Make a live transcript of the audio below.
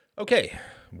Okay,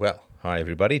 well, hi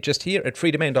everybody. Just here at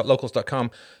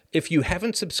freedomain.locals.com. If you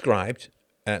haven't subscribed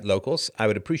at Locals, I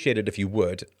would appreciate it if you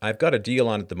would. I've got a deal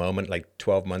on at the moment, like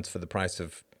 12 months for the price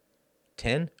of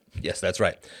 10. Yes, that's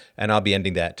right. And I'll be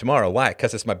ending that tomorrow. Why?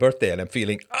 Because it's my birthday and I'm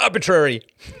feeling arbitrary.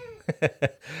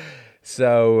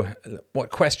 So,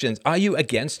 what questions? Are you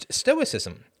against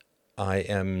Stoicism? I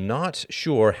am not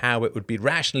sure how it would be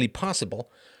rationally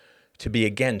possible to be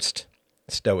against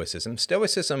Stoicism.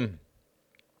 Stoicism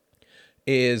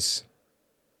is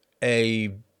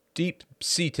a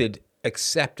deep-seated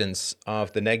acceptance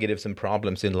of the negatives and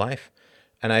problems in life.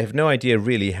 And I have no idea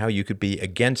really how you could be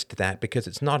against that because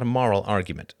it's not a moral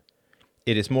argument.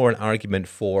 It is more an argument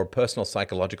for personal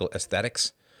psychological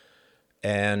aesthetics.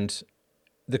 And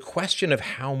the question of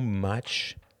how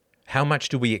much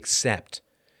do we accept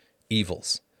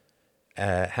evils?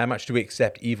 How much do we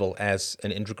accept evil as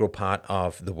an integral part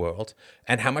of the world?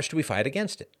 And how much do we fight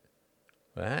against it?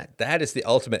 Right? That is the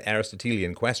ultimate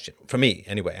Aristotelian question, for me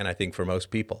anyway, and I think for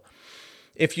most people.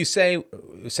 If you say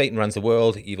Satan runs the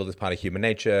world, evil is part of human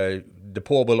nature, the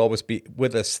poor will always be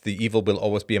with us, the evil will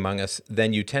always be among us,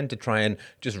 then you tend to try and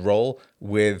just roll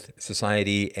with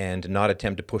society and not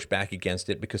attempt to push back against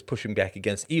it, because pushing back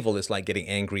against evil is like getting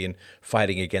angry and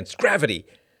fighting against gravity,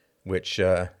 which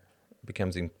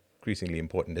becomes increasingly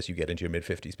important as you get into your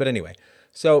mid-50s. But anyway,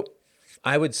 so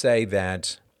I would say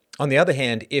that, on the other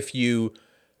hand, if you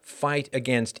fight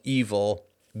against evil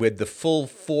with the full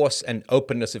force and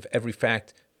openness of every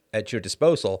fact at your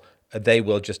disposal, they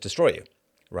will just destroy you,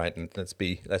 right? And let's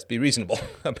be reasonable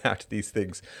about these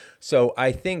things. So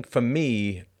I think for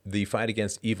me, the fight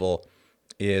against evil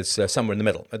is somewhere in the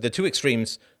middle. The two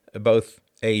extremes both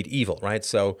aid evil, right?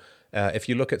 So if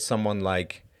you look at someone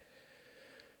like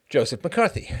Joseph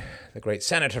McCarthy, the great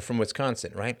senator from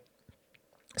Wisconsin, right?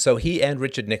 So he and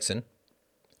Richard Nixon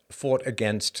fought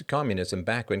against communism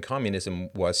back when communism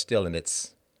was still in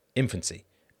its infancy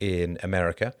in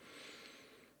America.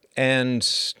 And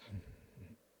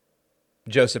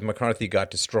Joseph McCarthy got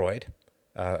destroyed.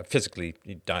 Physically,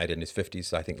 he died in his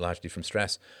 50s, I think largely from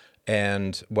stress.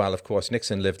 And while, of course,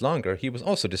 Nixon lived longer, he was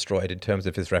also destroyed in terms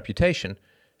of his reputation.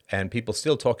 And people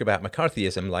still talk about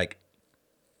McCarthyism like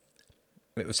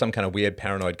it was some kind of weird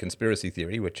paranoid conspiracy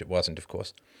theory, which it wasn't, of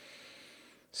course.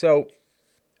 So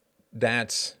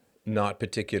that's not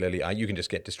particularly, you can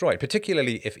just get destroyed,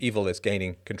 particularly if evil is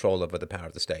gaining control over the power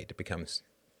of the state. It becomes,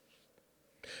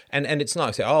 and it's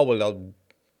not say, oh, well, I'll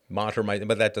martyr my,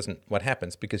 but that doesn't what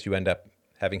happens, because you end up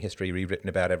having history rewritten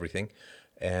about everything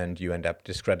and you end up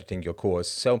discrediting your cause.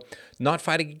 So not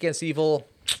fighting against evil,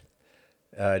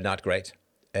 not great.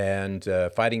 And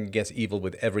fighting against evil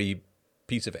with every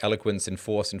piece of eloquence and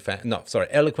force and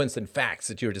eloquence and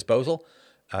facts at your disposal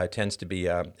tends to be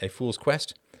a fool's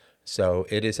quest. So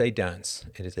it is a dance.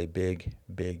 It is a big,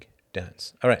 big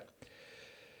dance. All right.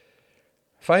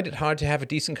 Find it hard to have a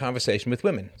decent conversation with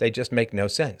women. They just make no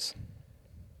sense.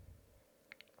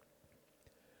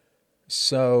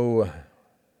 So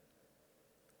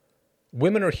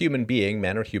women are human being,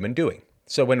 men are human doing.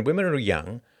 So when women are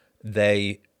young,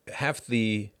 they have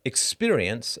the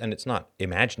experience, and it's not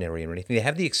imaginary or anything, they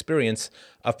have the experience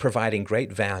of providing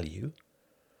great value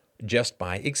just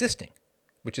by existing.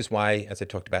 Which is why, as I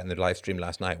talked about in the live stream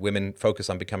last night, women focus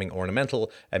on becoming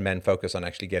ornamental and men focus on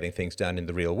actually getting things done in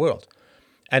the real world.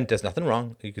 And there's nothing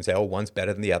wrong. You can say, oh, one's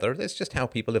better than the other. It's just how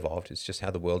people evolved. It's just how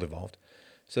the world evolved.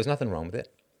 So there's nothing wrong with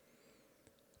it.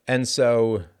 And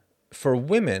so for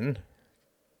women,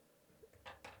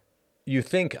 you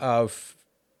think of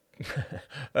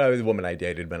the woman I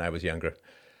dated when I was younger.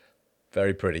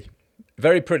 Very pretty.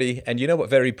 Very pretty. And you know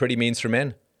what very pretty means for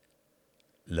men?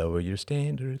 Lower your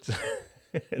standards.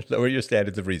 Lower your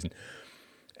standards of reason.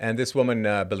 And this woman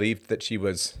believed that she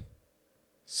was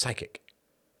psychic.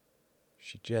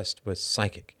 She just was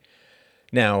psychic.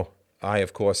 Now, I,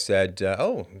 of course, said,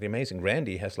 the amazing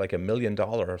Randy has like $1 million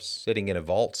sitting in a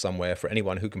vault somewhere for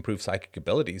anyone who can prove psychic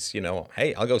abilities. You know,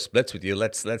 hey, I'll go splits with you.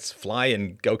 Let's fly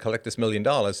and go collect this $1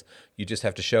 million. You just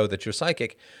have to show that you're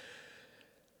psychic.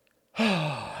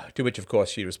 To which, of course,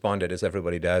 she responded, as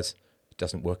everybody does, it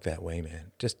doesn't work that way, man.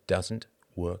 It just doesn't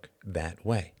work that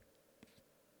way.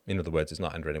 In other words, it's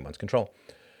not under anyone's control.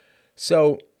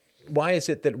 So why is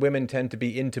it that women tend to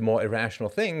be into more irrational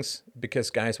things? Because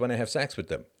guys want to have sex with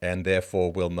them and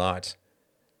therefore will not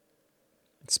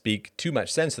speak too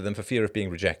much sense to them for fear of being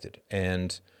rejected.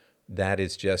 And that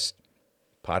is just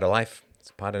part of life.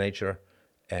 It's part of nature.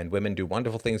 And women do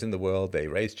wonderful things in the world. They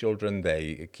raise children.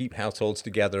 They keep households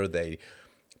together. They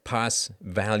pass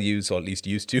values, or at least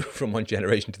used to, from one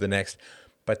generation to the next.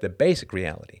 But the basic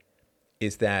reality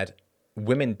is that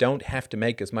women don't have to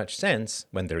make as much sense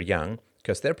when they're young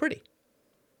because they're pretty.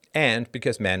 And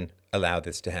because men allow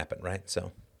this to happen, right?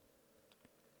 So,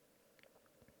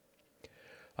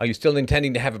 are you still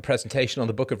intending to have a presentation on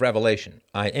the book of Revelation?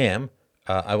 I am.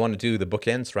 I want to do the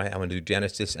bookends, right? I want to do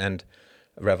Genesis and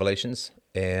Revelations.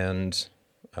 And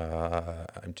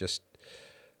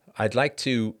I'd like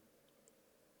to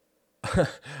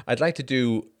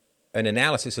do an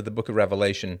analysis of the book of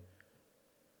Revelation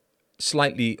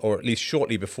slightly, or at least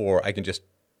shortly before I can just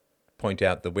point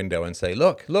out the window and say,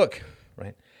 look,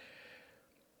 right?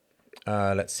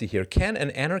 Let's see here. Can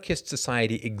an anarchist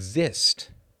society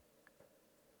exist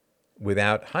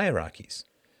without hierarchies?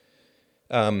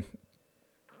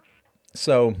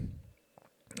 So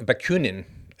Bakunin,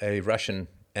 a Russian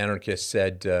anarchist,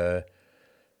 said,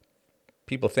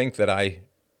 people think that I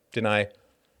deny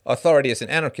authority as an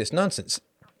anarchist. Nonsense.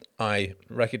 I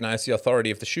recognize the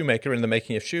authority of the shoemaker in the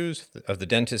making of shoes, of the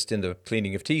dentist in the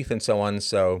cleaning of teeth, and so on.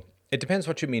 So it depends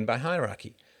what you mean by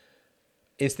hierarchy.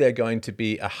 Is there going to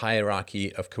be a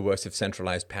hierarchy of coercive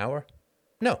centralized power?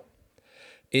 No.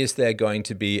 Is there going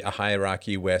to be a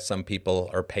hierarchy where some people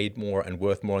are paid more and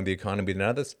worth more in the economy than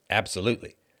others?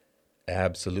 Absolutely.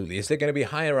 Absolutely. Is there going to be a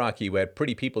hierarchy where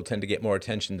pretty people tend to get more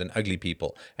attention than ugly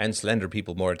people, and slender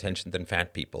people more attention than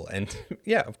fat people? And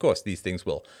yeah, of course, these things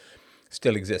will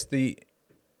still exist. The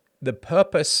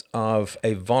purpose of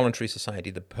a voluntary society,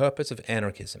 the purpose of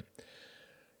anarchism,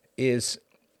 is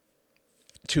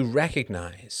to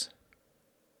recognize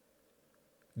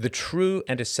the true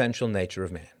and essential nature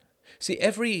of man. See,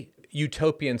 every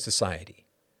utopian society,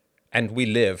 and we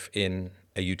live in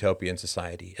a utopian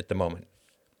society at the moment,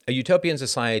 a utopian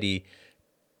society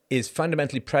is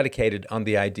fundamentally predicated on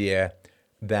the idea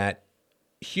that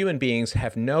human beings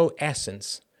have no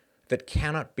essence that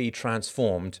cannot be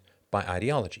transformed by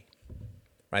ideology.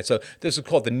 Right? So this is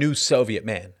called the new Soviet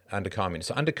man under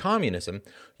communism. So under communism,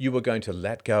 you were going to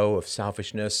let go of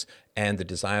selfishness and the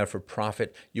desire for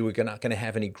profit. You were not going to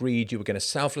have any greed. You were going to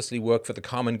selflessly work for the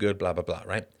common good, blah, blah, blah,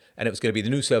 right? And it was going to be the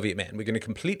new Soviet man. We're going to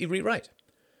completely rewrite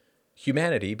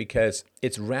humanity because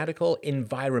it's radical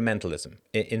environmentalism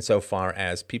insofar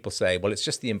as people say, well, it's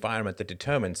just the environment that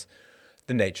determines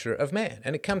the nature of man.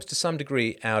 And it comes to some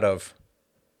degree out of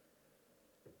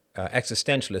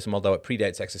existentialism, although it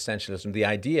predates existentialism. The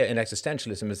idea in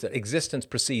existentialism is that existence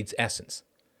precedes essence.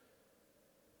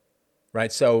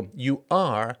 Right? So you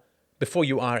are before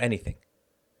you are anything.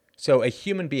 So a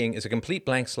human being is a complete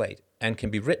blank slate and can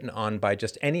be written on by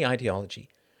just any ideology.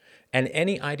 And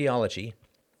any ideology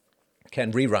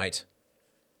can rewrite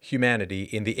humanity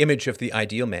in the image of the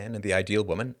ideal man and the ideal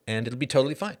woman, and it'll be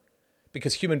totally fine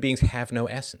because human beings have no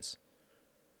essence.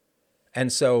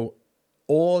 And so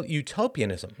all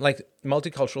utopianism, like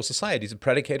multicultural societies, are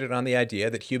predicated on the idea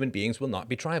that human beings will not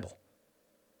be tribal.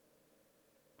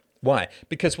 Why?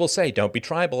 Because we'll say, don't be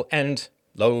tribal, and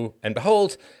lo and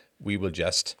behold, we will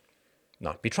just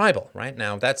not be tribal, right?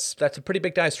 Now, that's a pretty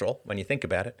big dice roll when you think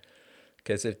about it,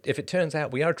 because if it turns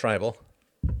out we are tribal,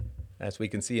 as we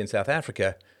can see in South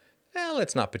Africa, well,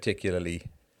 it's not particularly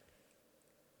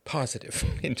positive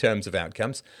in terms of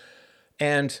outcomes.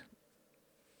 And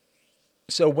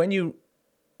so when you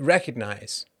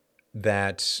recognize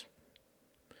that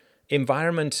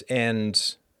environment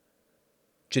and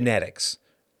genetics,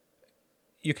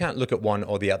 you can't look at one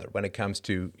or the other when it comes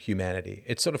to humanity.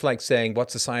 It's sort of like saying,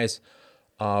 what's the size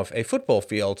of a football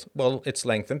field? Well, it's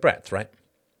length and breadth, right?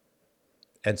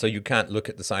 And so you can't look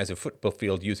at the size of a football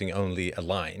field using only a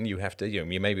line. You have to, you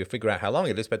maybe figure out how long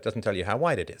it is, but it doesn't tell you how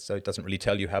wide it is. So it doesn't really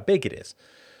tell you how big it is.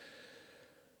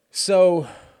 So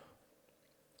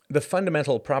the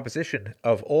fundamental proposition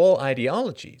of all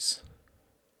ideologies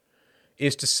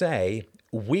is to say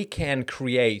we can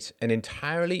create an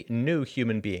entirely new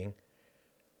human being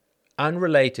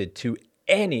unrelated to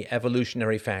any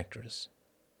evolutionary factors.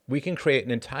 We can create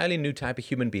an entirely new type of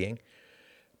human being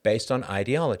based on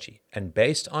ideology. And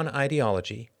based on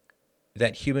ideology, the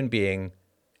human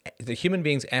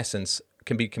being's essence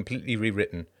can be completely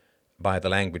rewritten by the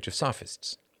language of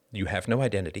sophists. You have no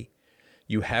identity.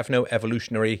 You have no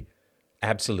evolutionary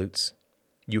absolutes.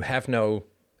 You have no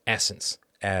essence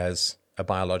as a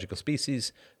biological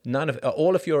species.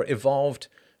 All of your evolved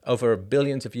over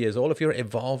billions of years, all of your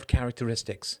evolved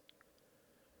characteristics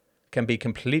can be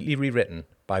completely rewritten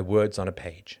by words on a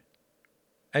page.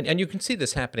 And you can see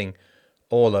this happening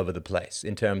all over the place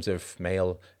in terms of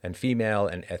male and female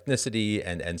and ethnicity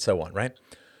and so on, right?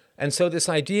 And so this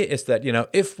idea is that,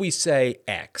 if we say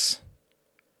X,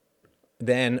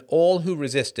 then all who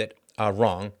resist it are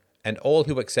wrong and all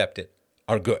who accept it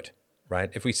are good,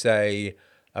 right? If we say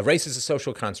a race is a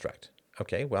social construct,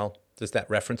 okay, well, Does that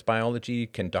reference biology?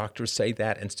 Can doctors say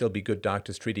that and still be good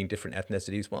doctors treating different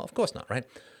ethnicities? Well, of course not, right?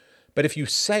 But if you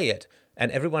say it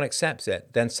and everyone accepts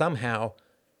it, then somehow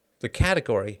the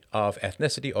category of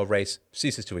ethnicity or race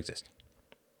ceases to exist.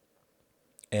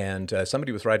 And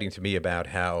somebody was writing to me about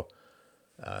how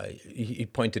he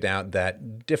pointed out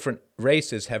that different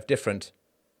races have different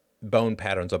bone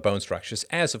patterns or bone structures,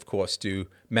 as of course do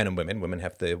men and women. Women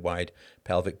have the wide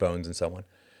pelvic bones and so on.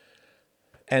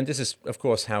 And this is, of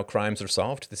course, how crimes are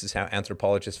solved. This is how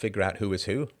anthropologists figure out who is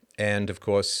who. And, of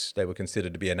course, they were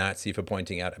considered to be a Nazi for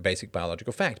pointing out a basic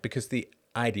biological fact, because the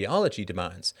ideology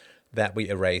demands that we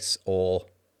erase all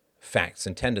facts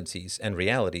and tendencies and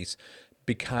realities,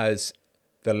 because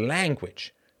the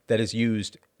language that is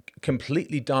used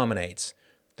completely dominates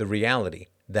the reality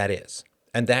that is.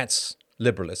 And that's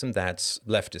liberalism, that's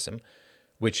leftism,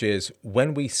 which is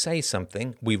when we say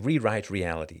something, we rewrite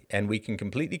reality, and we can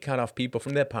completely cut off people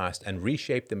from their past and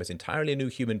reshape them as entirely new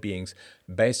human beings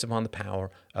based upon the power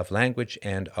of language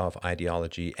and of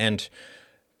ideology and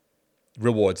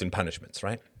rewards and punishments,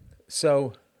 right?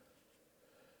 So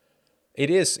it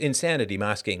is insanity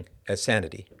masking as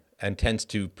sanity and tends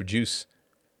to produce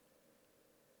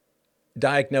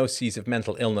diagnoses of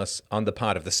mental illness on the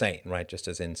part of the sane, right? Just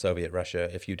as in Soviet Russia,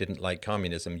 if you didn't like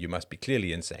communism, you must be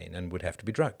clearly insane and would have to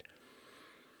be drugged.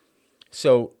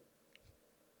 So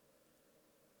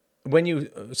when you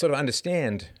sort of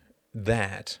understand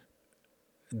that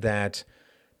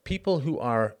people who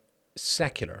are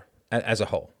secular as a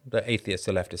whole, the atheists,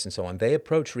 the leftists, and so on, they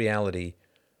approach reality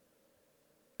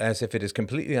as if it is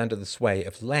completely under the sway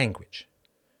of language.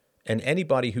 And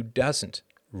anybody who doesn't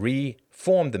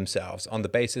reform themselves on the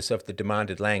basis of the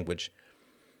demanded language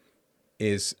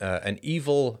is an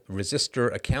evil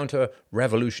resistor, a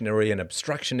counter-revolutionary, an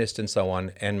obstructionist, and so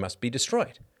on, and must be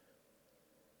destroyed.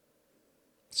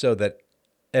 So that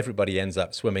everybody ends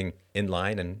up swimming in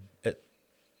line and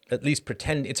at least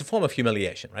pretend. It's a form of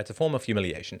humiliation, right? It's a form of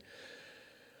humiliation.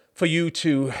 For you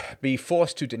to be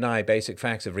forced to deny basic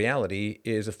facts of reality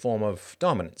is a form of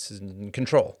dominance and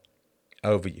control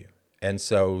over you. And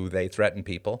so they threaten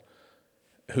people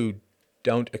who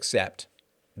don't accept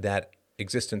that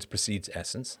existence precedes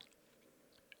essence.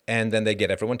 And then they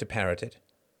get everyone to parrot it.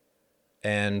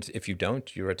 And if you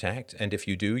don't, you're attacked. And if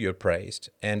you do, you're praised.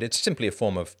 And it's simply a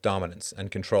form of dominance and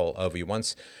control over you.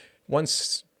 Once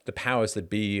the powers that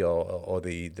be or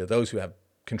the those who have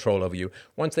control over you,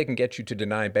 once they can get you to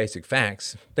deny basic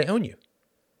facts, they own you.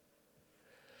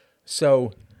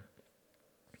 So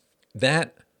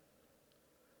that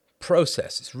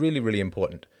process is really, really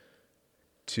important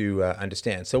to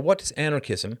understand. So what does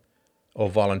anarchism or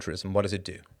voluntarism, what does it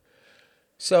do?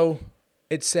 So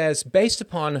it says, based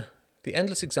upon the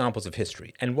endless examples of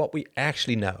history and what we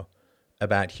actually know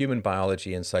about human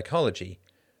biology and psychology,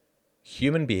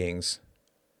 human beings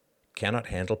cannot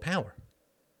handle power.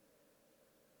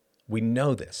 We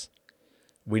know this.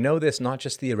 We know this not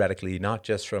just theoretically, not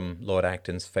just from Lord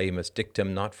Acton's famous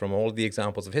dictum, not from all of the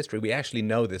examples of history. We actually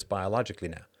know this biologically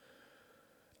now,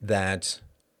 that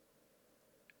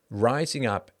rising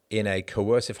up in a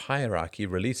coercive hierarchy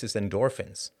releases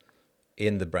endorphins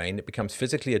in the brain. It becomes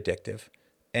physically addictive.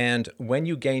 And when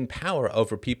you gain power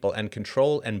over people and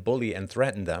control and bully and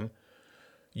threaten them,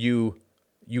 you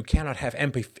cannot have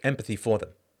empathy for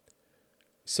them.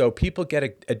 So people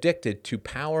get addicted to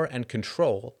power and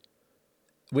control,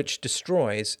 which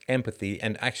destroys empathy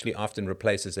and actually often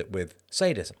replaces it with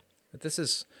sadism. This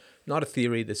is not a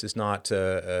theory. This is not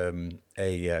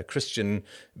a Christian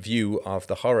view of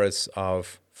the horrors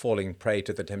of falling prey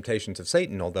to the temptations of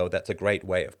Satan, although that's a great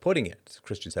way of putting it.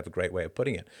 Christians have a great way of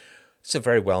putting it. It's a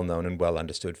very well-known and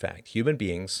well-understood fact. Human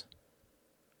beings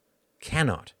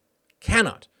cannot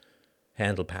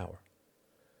handle power.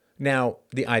 Now,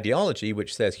 the ideology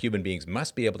which says human beings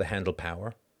must be able to handle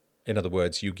power, in other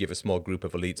words, you give a small group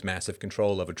of elites massive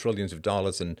control over trillions of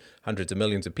dollars and hundreds of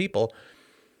millions of people.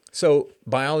 So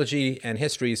biology and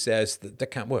history says that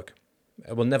can't work.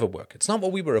 It will never work. It's not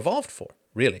what we were evolved for,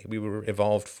 really. We were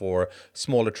evolved for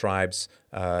smaller tribes,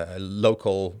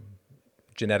 local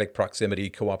genetic proximity,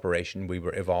 cooperation. We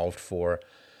were evolved for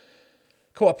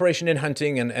cooperation in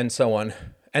hunting and so on.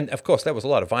 And of course, there was a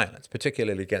lot of violence,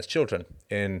 particularly against children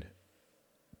in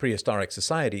prehistoric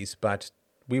societies, but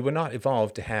we were not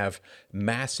evolved to have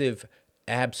massive,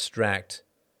 abstract,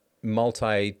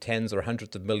 multi-tens or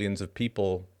hundreds of millions of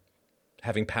people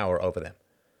having power over them.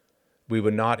 We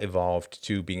were not evolved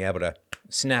to being able to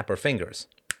snap our fingers.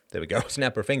 There we go,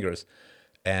 snap our fingers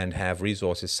and have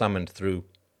resources summoned through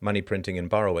money printing and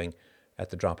borrowing at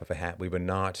the drop of a hat. We were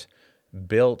not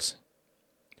built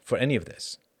for any of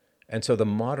this. And so the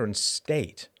modern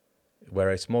state, where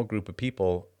a small group of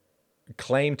people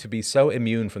claim to be so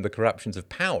immune from the corruptions of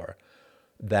power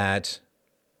that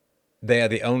they are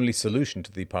the only solution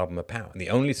to the problem of power. And the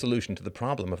only solution to the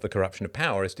problem of the corruption of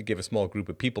power is to give a small group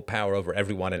of people power over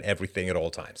everyone and everything at all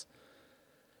times.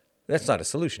 That's not a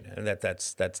solution. And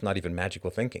that's not even magical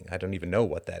thinking. I don't even know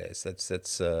what that is.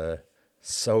 That's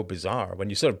so bizarre. When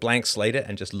you sort of blank slate it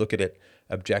and just look at it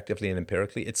objectively and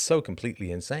empirically, it's so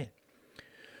completely insane.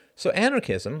 So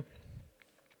anarchism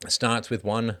starts with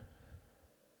one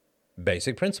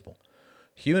basic principle.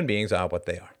 Human beings are what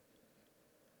they are.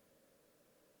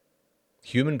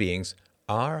 Human beings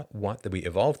are what we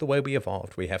evolved the way we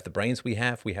evolved. We have the brains we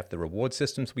have the reward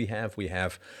systems we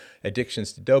have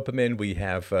addictions to dopamine, we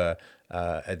have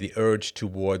the urge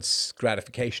towards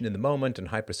gratification in the moment and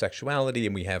hypersexuality,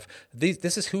 and we have these.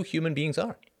 This is who human beings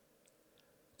are.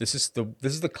 This is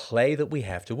the clay that we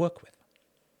have to work with.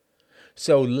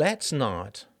 So let's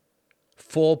not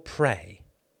fall prey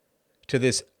to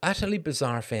this utterly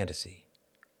bizarre fantasy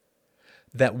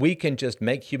that we can just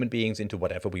make human beings into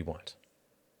whatever we want.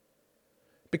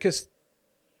 Because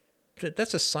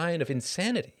that's a sign of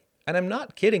insanity. And I'm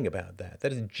not kidding about that.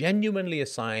 That is genuinely a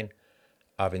sign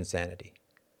of insanity.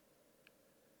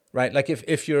 Right? Like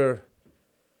if you're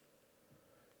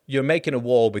making a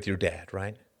wall with your dad,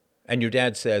 right? And your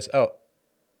dad says, oh,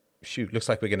 shoot, looks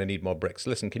like we're going to need more bricks.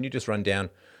 Listen, can you just run down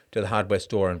to the hardware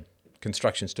store and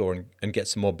construction store and get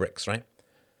some more bricks, right?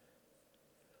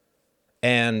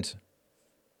 And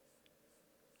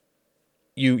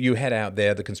you head out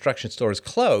there, the construction store is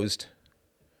closed,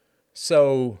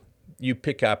 so you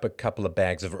pick up a couple of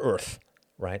bags of earth,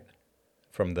 right,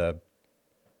 from the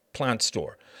plant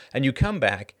store. And you come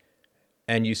back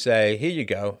and you say, here you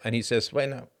go. And he says, wait,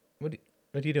 no, what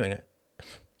are you doing?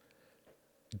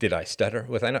 Did I stutter?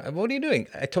 What are you doing?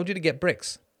 I told you to get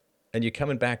bricks. And you're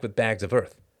coming back with bags of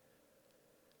earth.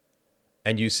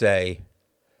 And you say,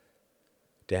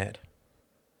 Dad,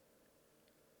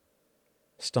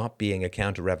 stop being a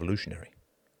counter-revolutionary.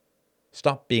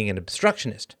 Stop being an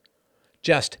obstructionist.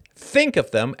 Just think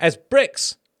of them as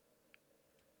bricks.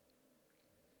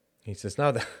 He says, no,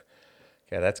 okay,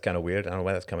 that's kind of weird. I don't know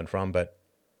where that's coming from, but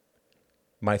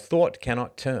my thought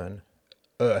cannot turn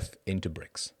earth into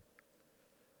bricks.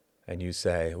 And you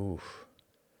say, ooh,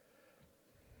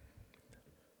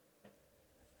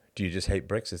 do you just hate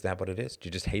bricks? Is that what it is? Do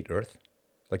you just hate earth?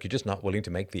 Like you're just not willing to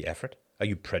make the effort? Are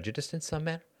you prejudiced in some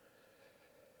manner?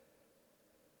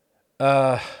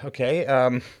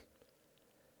 Okay,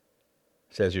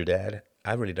 says your dad.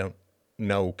 I really don't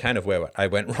know kind of where I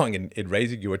went wrong in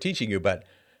raising you or teaching you, but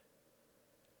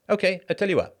okay, I tell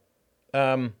you what,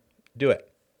 do it.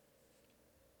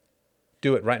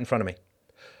 Do it right in front of me.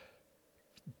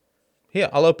 Here,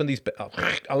 I'll open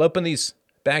these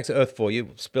bags of earth for you.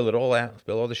 Spill it all out.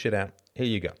 Spill all the shit out. Here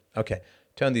you go. Okay,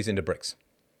 turn these into bricks.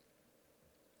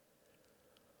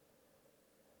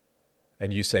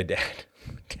 And you say, Dad,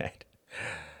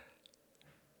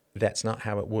 that's not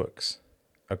how it works.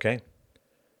 Okay?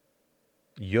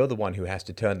 You're the one who has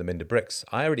to turn them into bricks.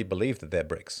 I already believe that they're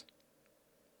bricks.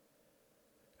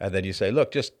 And then you say,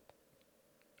 look,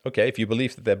 okay, if you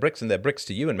believe that they're bricks and they're bricks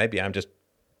to you, and maybe I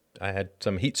had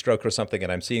some heat stroke or something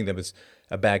and I'm seeing them as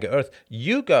a bag of earth,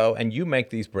 you go and you make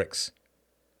these bricks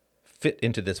fit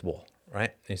into this wall,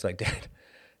 right? And he's like, Dad,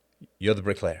 you're the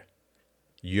bricklayer.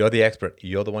 You're the expert.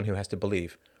 You're the one who has to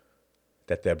believe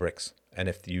that they're bricks. And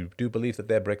if you do believe that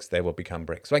they're bricks, they will become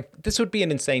bricks. Like, this would be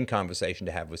an insane conversation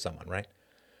to have with someone, right?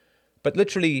 But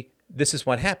literally, this is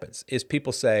what happens, is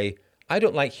people say, I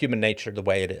don't like human nature the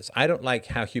way it is. I don't like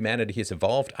how humanity has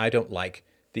evolved. I don't like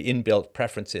the inbuilt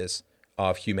preferences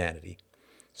of humanity.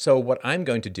 So what I'm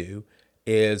going to do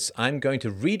is I'm going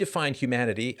to redefine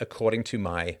humanity according to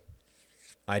my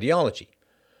ideology.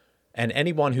 And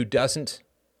anyone who doesn't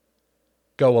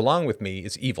go along with me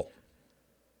is evil.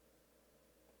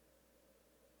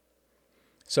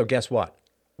 So guess what?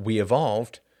 We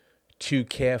evolved to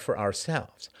care for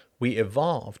ourselves. We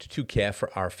evolved to care for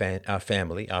our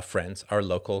family, our friends, our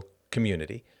local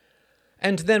community.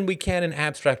 And then we can, in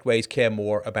abstract ways, care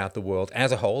more about the world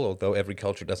as a whole, although every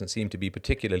culture doesn't seem to be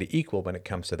particularly equal when it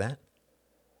comes to that.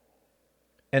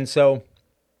 And so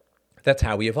that's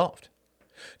how we evolved.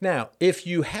 Now, if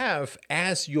you have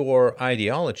as your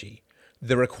ideology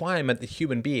the requirement that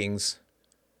human beings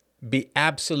be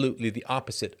absolutely the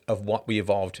opposite of what we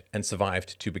evolved and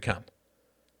survived to become.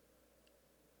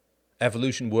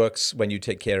 Evolution works when you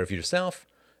take care of yourself.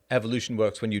 Evolution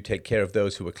works when you take care of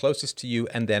those who are closest to you,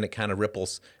 and then it kind of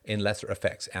ripples in lesser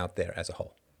effects out there as a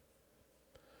whole.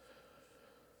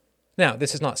 Now,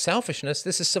 this is not selfishness,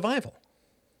 this is survival.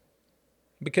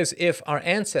 Because if our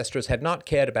ancestors had not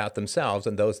cared about themselves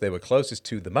and those they were closest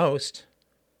to the most,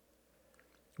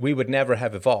 we would never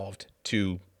have evolved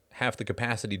to have the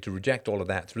capacity to reject all of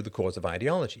that through the course of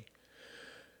ideology.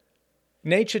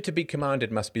 Nature to be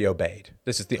commanded must be obeyed.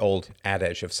 This is the old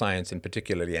adage of science and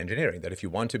particularly engineering, that if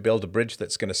you want to build a bridge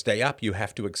that's going to stay up, you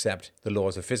have to accept the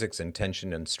laws of physics and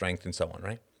tension and strength and so on,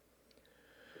 right?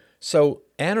 So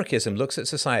anarchism looks at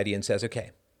society and says, okay,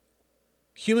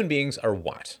 human beings are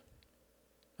what?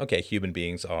 Okay, human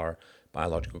beings are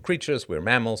biological creatures. We're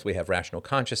mammals. We have rational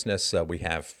consciousness.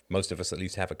 Most of us at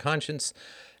least have a conscience.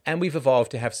 And we've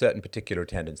evolved to have certain particular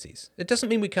tendencies. It doesn't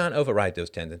mean we can't override those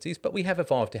tendencies, but we have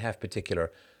evolved to have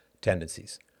particular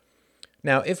tendencies.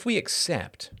 Now, if we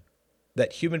accept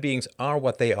that human beings are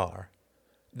what they are,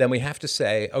 then we have to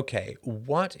say, okay,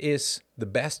 what is the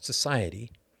best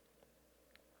society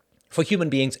for human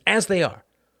beings as they are?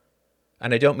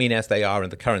 And I don't mean as they are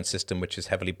in the current system, which is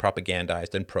heavily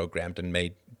propagandized and programmed and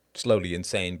made slowly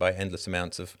insane by endless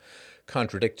amounts of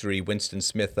contradictory Winston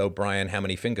Smith, O'Brien, how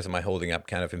many fingers am I holding up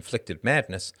kind of inflicted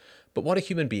madness. But what are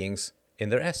human beings in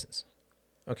their essence?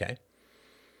 Okay.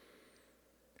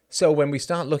 So when we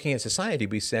start looking at society,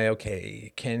 we say,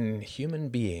 okay, can human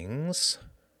beings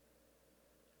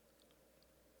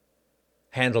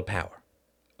handle power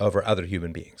over other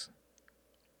human beings?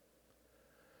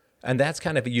 And that's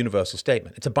kind of a universal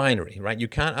statement. It's a binary, right? You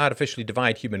can't artificially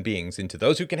divide human beings into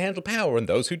those who can handle power and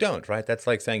those who don't, right? That's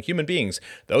like saying human beings,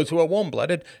 those who are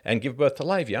warm-blooded and give birth to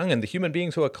live young, and the human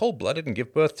beings who are cold-blooded and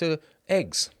give birth to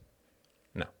eggs.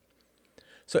 No.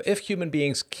 So if human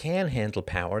beings can handle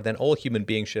power, then all human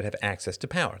beings should have access to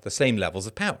power, the same levels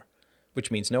of power, which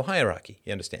means no hierarchy,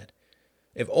 you understand?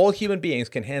 If all human beings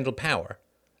can handle power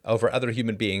over other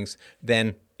human beings,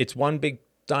 then it's one big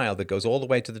dial that goes all the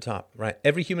way to the top, right?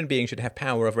 Every human being should have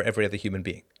power over every other human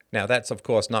being. Now, that's, of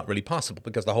course, not really possible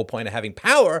because the whole point of having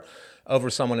power over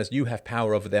someone is you have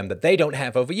power over them that they don't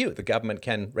have over you. The government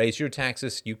can raise your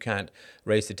taxes. You can't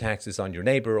raise the taxes on your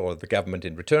neighbor or the government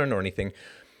in return or anything.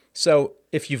 So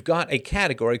if you've got a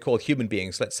category called human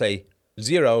beings, let's say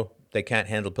 0, they can't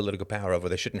handle political power over,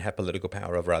 they shouldn't have political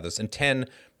power over others, and 10,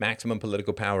 maximum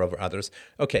political power over others.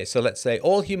 Okay, so let's say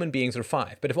all human beings are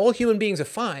 5. But if all human beings are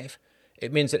 5,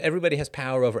 it means that everybody has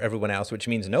power over everyone else, which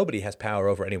means nobody has power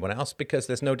over anyone else because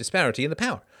there's no disparity in the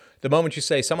power. The moment you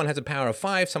say someone has a power of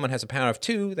 5, someone has a power of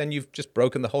 2, then you've just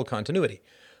broken the whole continuity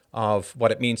of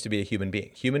what it means to be a human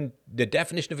being. The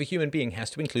definition of a human being has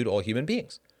to include all human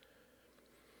beings.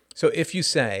 So if you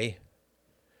say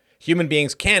human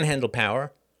beings can handle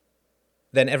power,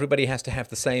 then everybody has to have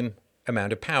the same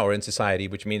amount of power in society,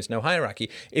 which means no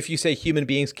hierarchy. If you say human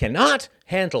beings cannot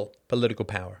handle political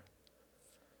power,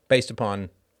 based upon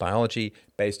biology,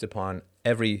 based upon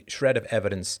every shred of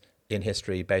evidence in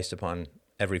history, based upon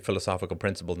every philosophical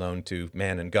principle known to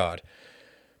man and God,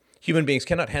 human beings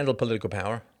cannot handle political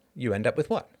power, you end up with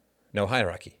what? No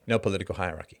hierarchy, no political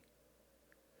hierarchy.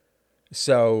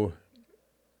 So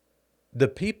the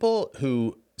people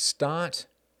who start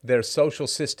their social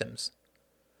systems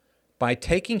by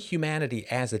taking humanity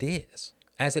as it is,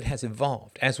 as it has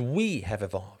evolved, as we have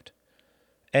evolved,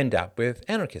 end up with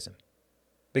anarchism.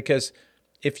 Because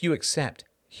if you accept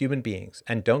human beings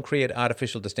and don't create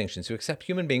artificial distinctions, you accept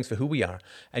human beings for who we are,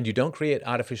 and you don't create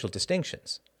artificial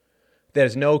distinctions,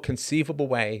 there's no conceivable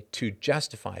way to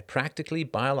justify practically,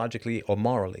 biologically, or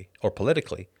morally, or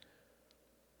politically,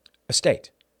 a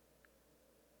state.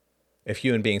 If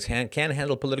human beings can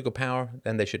handle political power,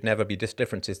 then there should never be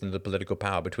differences in the political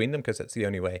power between them, because that's the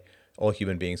only way all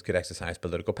human beings could exercise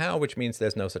political power, which means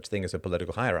there's no such thing as a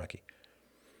political hierarchy.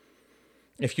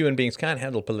 If human beings can't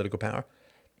handle political power,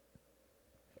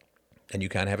 then you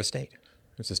can't have a state.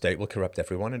 Because the state will corrupt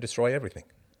everyone and destroy everything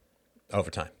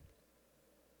over time.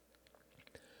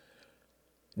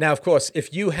 Now, of course,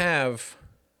 if you have,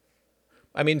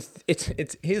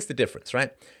 here's the difference,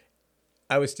 right?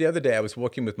 The other day I was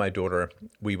walking with my daughter.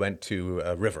 We went to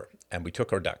a river and we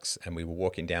took our ducks and we were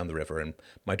walking down the river, and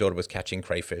my daughter was catching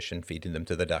crayfish and feeding them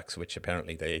to the ducks, which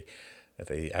apparently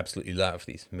they absolutely love,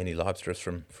 these mini lobsters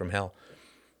from hell.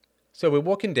 So we're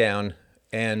walking down,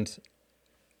 and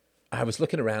I was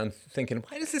looking around thinking,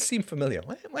 why does this seem familiar?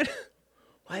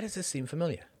 Why does this seem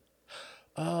familiar?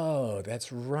 Oh,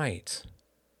 that's right.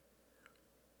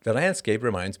 The landscape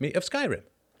reminds me of Skyrim.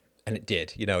 And it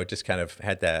did. It just kind of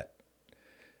had that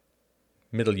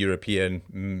Middle European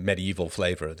medieval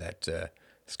flavor that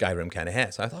Skyrim kind of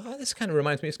has. So I thought, this kind of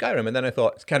reminds me of Skyrim. And then I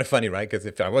thought, it's kind of funny, right? Because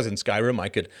if I was in Skyrim, I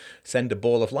could send a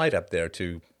ball of light up there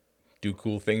to do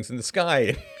cool things in the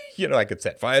sky. I could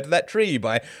set fire to that tree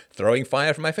by throwing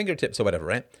fire from my fingertips or whatever,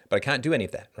 right? But I can't do any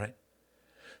of that, right?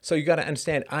 So you got to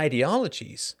understand,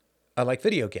 ideologies are like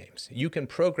video games. You can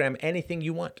program anything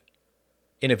you want.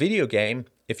 In a video game,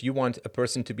 if you want a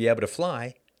person to be able to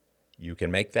fly, You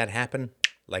can make that happen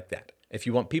like that. If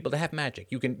you want people to have magic,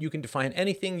 you can define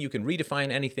anything, you can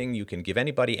redefine anything, you can give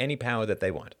anybody any power that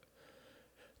they want.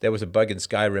 There was a bug in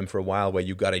Skyrim for a while where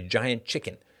you got a giant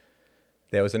chicken.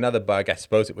 There was another bug, I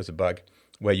suppose it was a bug,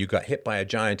 where you got hit by a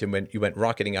giant and you went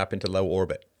rocketing up into low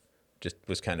orbit. Just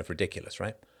was kind of ridiculous,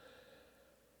 right?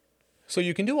 So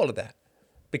you can do all of that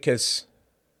because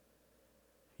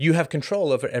you have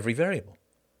control over every variable.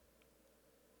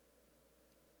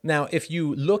 Now, if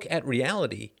you look at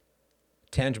reality,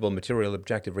 tangible, material,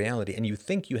 objective reality, and you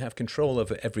think you have control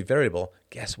over every variable,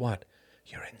 guess what?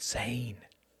 You're insane.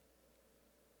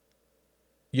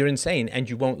 You're insane, and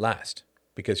you won't last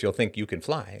because you'll think you can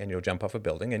fly and you'll jump off a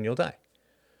building and you'll die.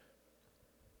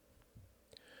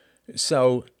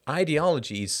 So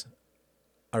ideologies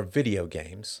are video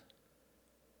games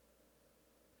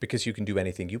because you can do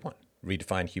anything you want.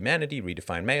 Redefine humanity,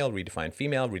 redefine male, redefine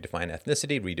female, redefine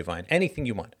ethnicity, redefine anything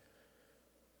you want.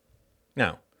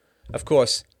 Now, of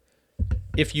course,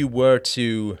 if you were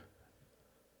to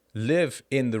live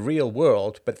in the real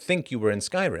world but think you were in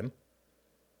Skyrim,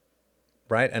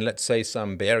 right? And let's say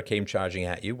some bear came charging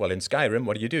at you. Well, in Skyrim,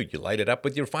 what do? You light it up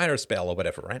with your fire spell or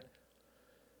whatever, right?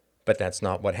 But that's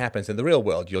not what happens in the real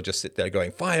world. You'll just sit there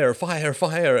going, fire, fire,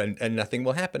 fire, and nothing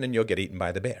will happen, and you'll get eaten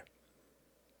by the bear.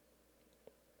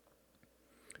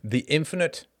 The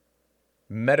infinite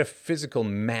metaphysical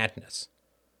madness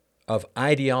of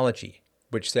ideology,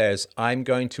 which says, I'm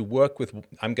going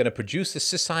to produce the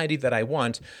society that I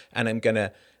want, and I'm going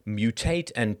to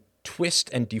mutate and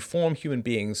twist and deform human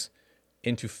beings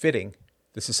into fitting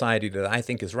the society that I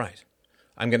think is right.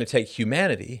 I'm going to take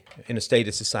humanity in a state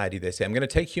of society, they say. I'm going to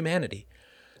take humanity.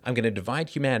 I'm going to divide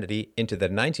humanity into the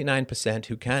 99%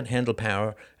 who can't handle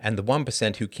power and the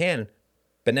 1% who can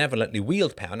benevolently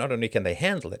wield power. Not only can they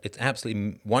handle it, it's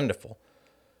absolutely wonderful.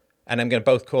 And I'm going to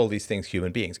both call these things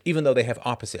human beings, even though they have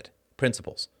opposite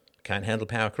principles. Can't handle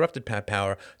power, corrupted by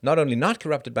power, not only not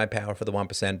corrupted by power for the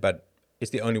 1%, but it's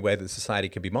the only way that society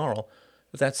can be moral.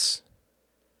 But that's,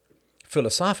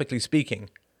 philosophically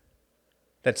speaking,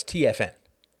 that's TFN.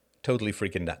 Totally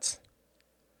freaking nuts.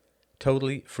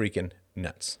 Totally freaking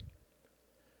nuts.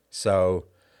 So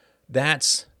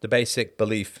that's the basic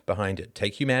belief behind it.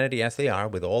 Take humanity as they are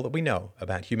with all that we know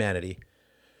about humanity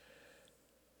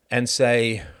and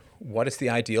say, what is the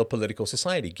ideal political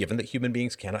society, given that human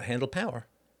beings cannot handle power?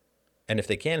 And if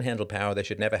they can handle power, they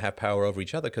should never have power over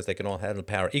each other because they can all handle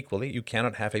power equally. You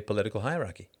cannot have a political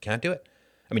hierarchy. Can't do it.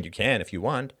 I mean, you can if you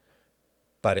want,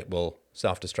 but it will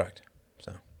self-destruct.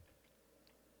 So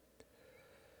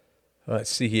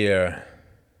let's see here.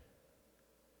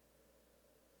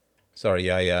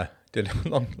 Sorry, I did a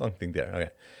long thing there.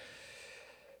 Okay.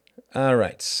 All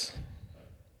right.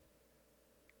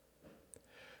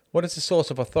 What is the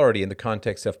source of authority in the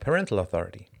context of parental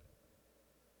authority?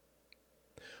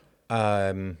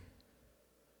 What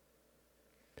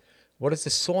is the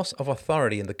source of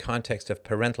authority in the context of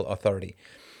parental authority?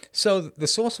 So the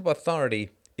source of authority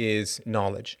is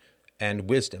knowledge and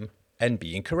wisdom and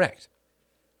being correct.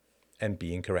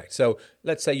 So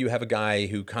let's say you have a guy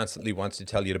who constantly wants to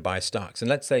tell you to buy stocks. And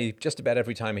let's say just about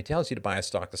every time he tells you to buy a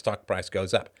stock, the stock price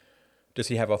goes up. Does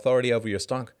he have authority over your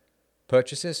stock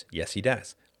purchases? Yes, he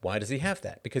does. Why does he have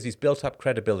that? Because he's built up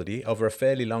credibility over a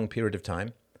fairly long period of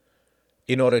time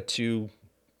in order to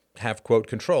have, quote,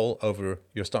 control over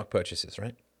your stock purchases,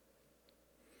 right?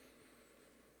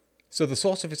 So the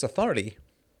source of his authority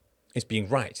is being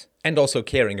right and also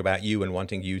caring about you and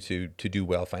wanting you to do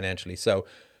well financially. So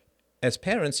as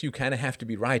parents, you kind of have to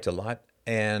be right a lot,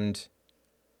 and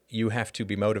you have to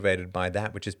be motivated by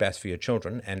that which is best for your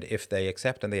children. And if they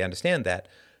accept and they understand that,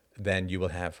 then you will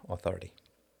have authority.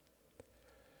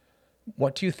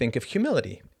 What do you think of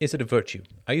humility? Is it a virtue?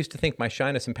 I used to think my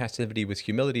shyness and passivity was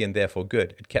humility and therefore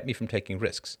good. It kept me from taking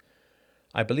risks.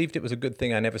 I believed it was a good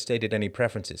thing I never stated any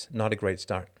preferences. Not a great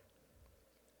start.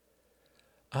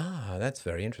 Ah, that's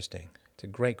very interesting. It's a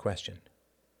great question.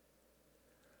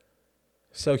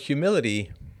 So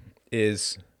humility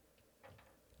is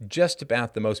just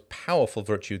about the most powerful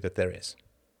virtue that there is.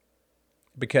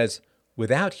 Because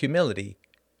without humility,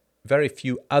 very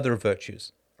few other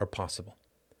virtues are possible.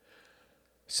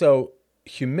 So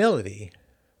humility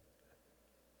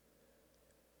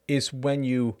is when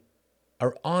you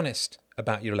are honest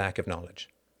about your lack of knowledge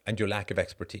and your lack of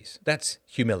expertise. That's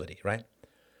humility, right?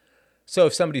 So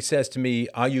if somebody says to me,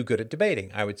 are you good at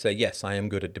debating? I would say, yes, I am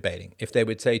good at debating. If they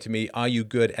would say to me, are you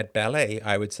good at ballet?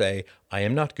 I would say, I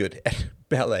am not good at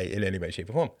ballet in any way, shape,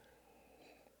 or form.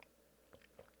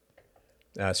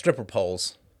 Stripper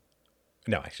poles.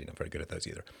 No, actually not very good at those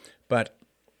either. But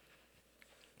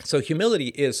so humility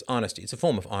is honesty. It's a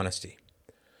form of honesty.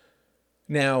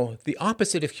 Now, the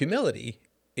opposite of humility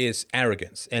is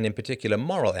arrogance, and in particular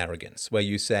moral arrogance, where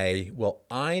you say, well,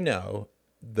 I know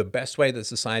the best way that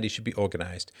society should be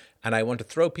organized, and I want to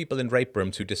throw people in rape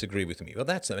rooms who disagree with me. Well,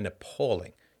 that's an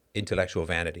appalling intellectual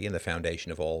vanity and the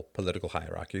foundation of all political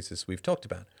hierarchies, as we've talked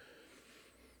about.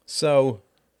 So,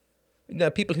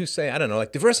 people who say, I don't know,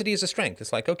 like diversity is a strength.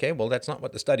 It's like, okay, well, that's not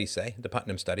what the studies say. The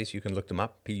Putnam studies, you can look them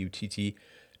up,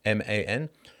 Puttman.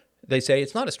 They say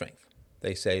it's not a strength.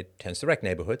 They say it tends to wreck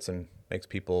neighborhoods and makes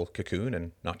people cocoon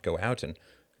and not go out, and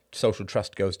social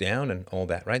trust goes down and all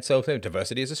that, right? So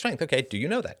diversity is a strength. Okay, do you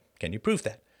know that? Can you prove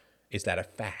that? Is that a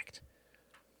fact?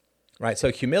 Right,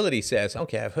 so humility says,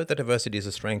 okay, I've heard that diversity is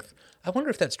a strength. I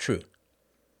wonder if that's true.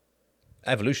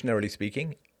 Evolutionarily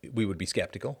speaking, we would be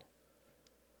skeptical.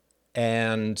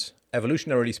 And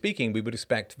evolutionarily speaking, we would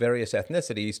expect various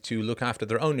ethnicities to look after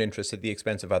their own interests at the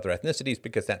expense of other ethnicities,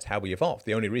 because that's how we evolved.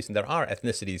 The only reason there are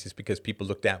ethnicities is because people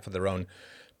looked out for their own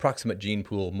proximate gene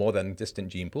pool more than distant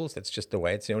gene pools. That's just the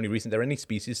way. It's the only reason there are any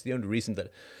species, the only reason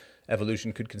that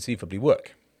evolution could conceivably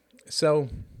work. So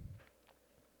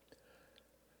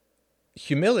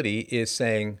humility is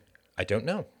saying, I don't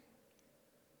know.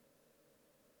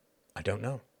 I don't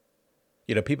know.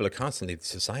 People are constantly,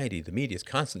 society, the media is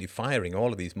constantly firing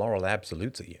all of these moral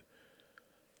absolutes at you.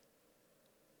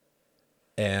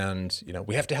 And,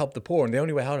 we have to help the poor. And the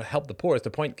only way how to help the poor is to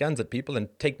point guns at people and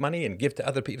take money and give to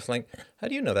other people. It's like, how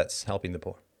do you know that's helping the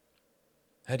poor?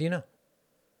 How do you know?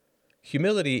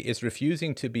 Humility is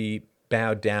refusing to be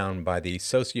bowed down by the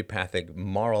sociopathic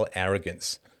moral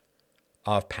arrogance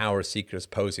of power seekers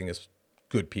posing as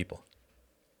good people.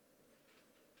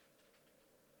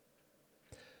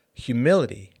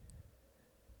 Humility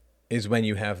is when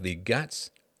you have the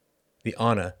guts, the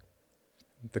honor,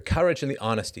 the courage and the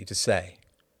honesty to say,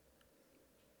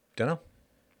 don't know.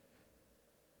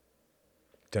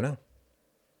 Don't know.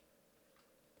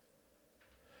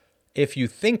 If you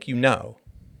think you know,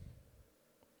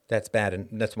 that's bad, and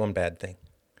that's one bad thing.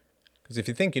 Because if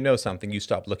you think you know something, you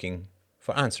stop looking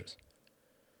for answers.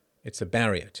 It's a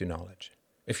barrier to knowledge.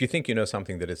 If you think you know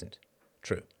something that isn't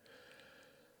true.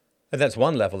 And that's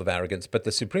one level of arrogance, but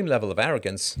the supreme level of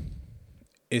arrogance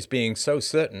is being so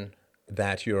certain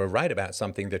that you're right about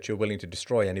something that you're willing to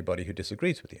destroy anybody who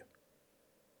disagrees with you.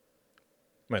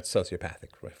 Well, it's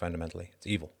sociopathic, right? Fundamentally. It's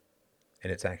evil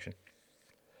in its action.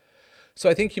 So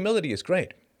I think humility is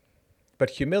great,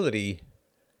 but humility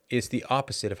is the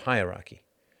opposite of hierarchy.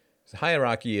 So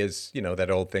hierarchy is,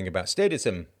 that old thing about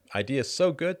statism. Ideas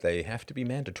so good, they have to be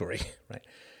mandatory, right?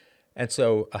 And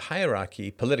so a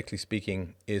hierarchy, politically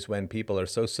speaking, is when people are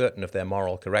so certain of their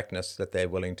moral correctness that they're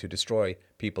willing to destroy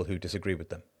people who disagree with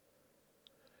them.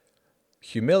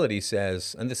 Humility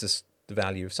says, and this is the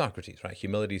value of Socrates, right?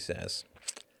 Humility says,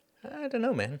 I don't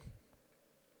know, man.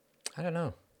 I don't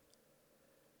know.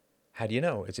 How do you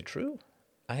know? Is it true?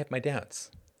 I have my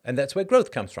doubts. And that's where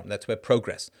growth comes from. That's where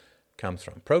progress comes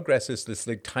from. Progress is this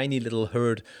tiny little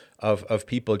herd of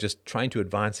people just trying to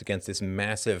advance against this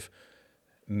massive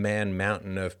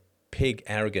mountain of pig,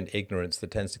 arrogant ignorance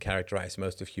that tends to characterize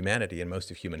most of humanity and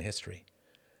most of human history.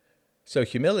 So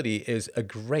humility is a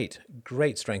great,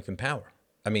 great strength and power.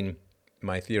 I mean,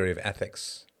 my theory of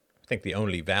ethics, I think the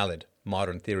only valid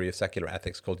modern theory of secular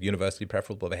ethics called universally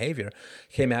preferable behavior,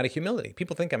 came out of humility.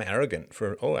 People think I'm arrogant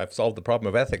for, I've solved the problem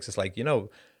of ethics. It's like,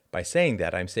 by saying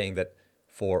that, I'm saying that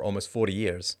for almost 40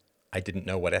 years, I didn't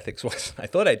know what ethics was. I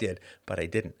thought I did, but I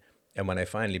didn't. And when I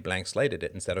finally blank slated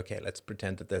it and said, okay, let's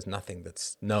pretend that there's nothing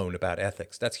that's known about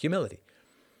ethics, that's humility.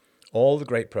 All the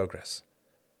great progress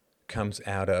comes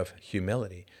out of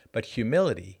humility. But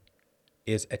humility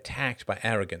is attacked by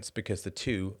arrogance because the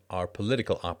two are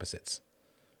political opposites.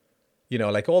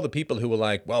 Like all the people who were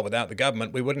like, well, without the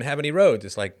government, we wouldn't have any roads.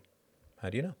 It's like, how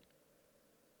do you know?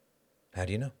 How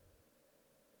do you know?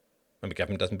 I mean, the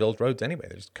government doesn't build roads anyway.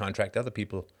 They just contract other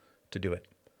people to do it.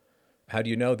 How do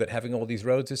you know that having all these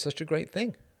roads is such a great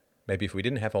thing? Maybe if we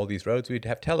didn't have all these roads, we'd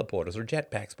have teleporters or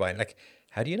jetpacks by. Like,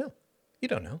 how do you know? You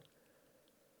don't know.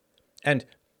 And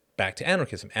back to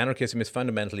anarchism. Anarchism is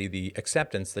fundamentally the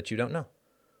acceptance that you don't know.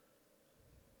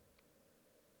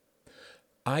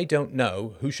 I don't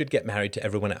know who should get married to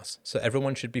everyone else. So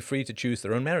everyone should be free to choose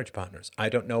their own marriage partners. I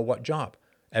don't know what job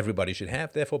everybody should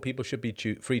have. Therefore, people should be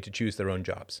free to choose their own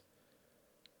jobs.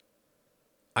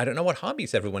 I don't know what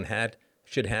hobbies everyone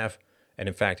should have. And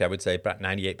in fact, I would say about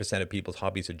 98% of people's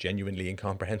hobbies are genuinely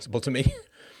incomprehensible to me.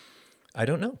 I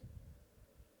don't know.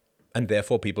 And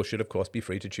therefore, people should, of course, be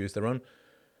free to choose their own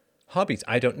hobbies.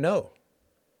 I don't know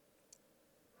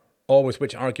always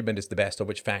which argument is the best or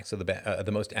which facts are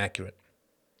the most accurate.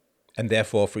 And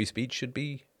therefore, free speech should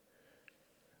be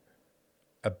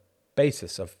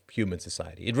basis of human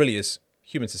society. It really is.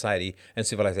 Human society and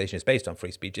civilization is based on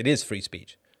free speech. It is free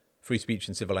speech. Free speech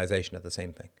and civilization are the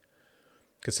same thing.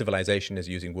 Because civilization is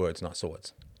using words, not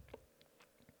swords.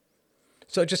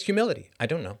 So just humility. I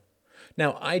don't know.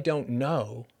 Now, I don't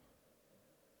know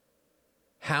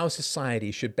how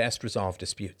society should best resolve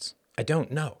disputes. I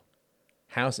don't know.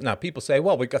 Now, people say,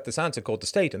 well, we've got this answer called the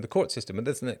state and the court system and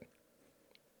this and that.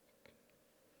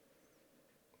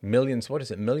 Millions, what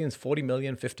is it? Millions, 40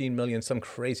 million, 15 million, some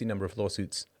crazy number of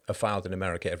lawsuits are filed in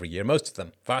America every year. Most of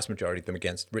them, vast majority of them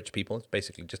against rich people. It's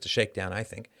basically just a shakedown, I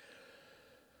think.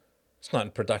 It's not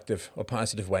a productive or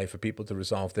positive way for people to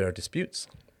resolve their disputes.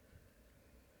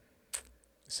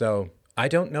 So I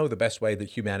don't know the best way that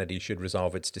humanity should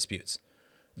resolve its disputes.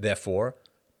 Therefore,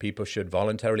 people should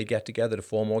voluntarily get together to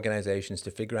form organizations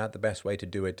to figure out the best way to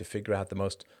do it, to figure out the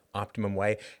most optimum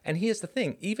way. And here's the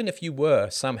thing, even if you were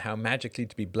somehow magically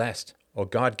to be blessed or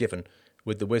God-given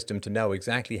with the wisdom to know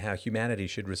exactly how humanity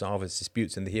should resolve its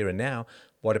disputes in the here and now,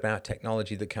 what about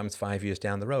technology that comes 5 years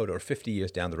down the road or 50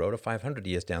 years down the road or 500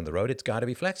 years down the road? It's got to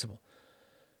be flexible.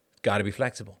 It's got to be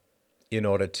flexible in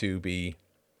order to be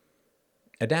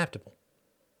adaptable.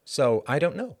 So I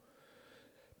don't know.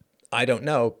 I don't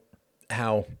know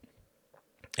how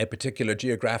a particular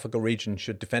geographical region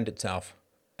should defend itself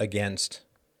against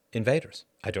invaders.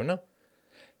 I don't know.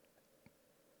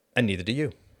 And neither do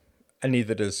you. And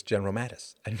neither does General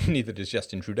Mattis. And neither does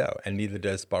Justin Trudeau. And neither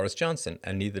does Boris Johnson.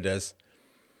 And neither does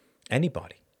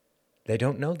anybody. They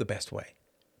don't know the best way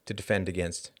to defend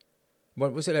against.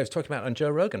 What was it I was talking about on Joe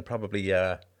Rogan probably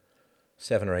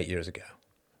 7 or 8 years ago?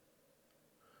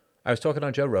 I was talking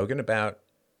on Joe Rogan about,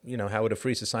 how would a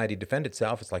free society defend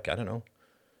itself? It's like, I don't know.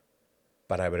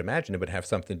 But I would imagine it would have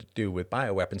something to do with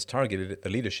bioweapons targeted at the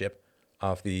leadership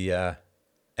of the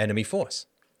enemy force.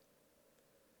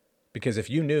 Because if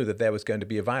you knew that there was going to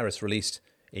be a virus released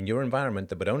in your environment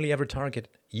that would only ever target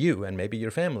you and maybe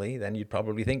your family, then you'd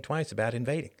probably think twice about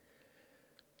invading.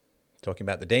 Talking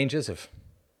about the dangers of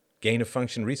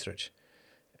gain-of-function research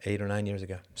 8 or 9 years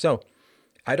ago. So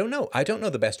I don't know. I don't know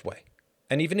the best way.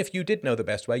 And even if you did know the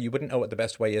best way, you wouldn't know what the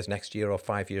best way is next year or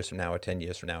 5 years from now or 10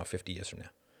 years from now or 50 years from now.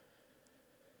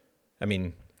 I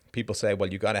mean, people say,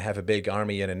 well, you got to have a big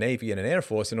army and a navy and an air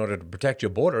force in order to protect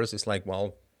your borders. It's like,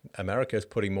 well, America is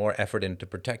putting more effort into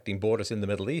protecting borders in the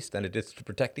Middle East than it is to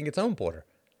protecting its own border.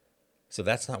 So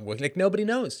that's not working. Like, nobody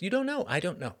knows. You don't know. I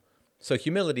don't know. So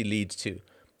humility leads to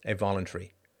a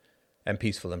voluntary and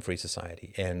peaceful and free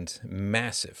society. And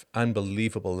massive,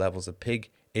 unbelievable levels of pig,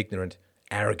 ignorant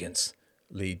arrogance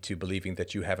lead to believing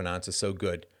that you have an answer so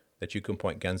good that you can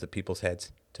point guns at people's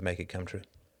heads to make it come true.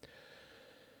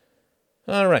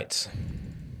 All right.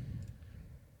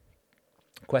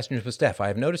 Question for Steph. I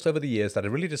have noticed over the years that I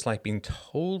really dislike being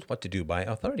told what to do by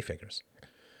authority figures,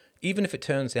 even if it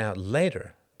turns out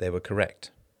later they were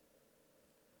correct.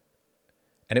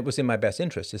 And it was in my best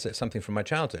interest. Is it something from my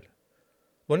childhood?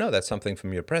 Well, no, that's something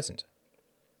from your present.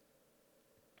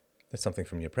 That's something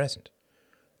from your present.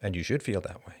 And you should feel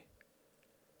that way.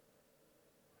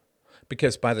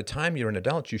 Because by the time you're an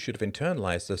adult, you should have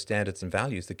internalized those standards and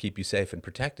values that keep you safe and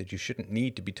protected. You shouldn't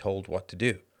need to be told what to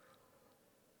do.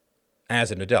 As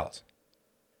an adult,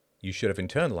 you should have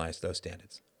internalized those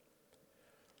standards.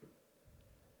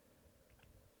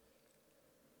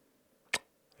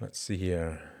 Let's see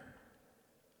here.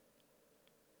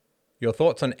 Your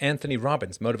thoughts on Anthony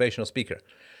Robbins, motivational speaker.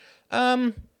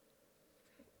 Well,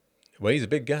 he's a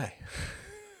big guy.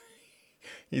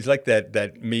 He's like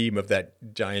that meme of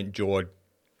that giant jawed,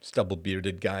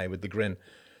 stubble-bearded guy with the grin.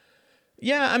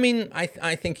 Yeah, I mean,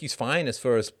 I think he's fine as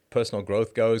far as personal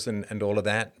growth goes and all of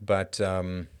that, but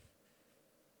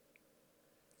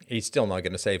he's still not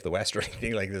going to save the West or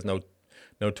anything. Like, there's no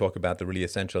talk about the really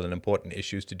essential and important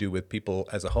issues to do with people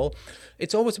as a whole.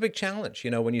 It's always a big challenge,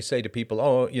 when you say to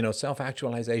people,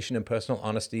 self-actualization and personal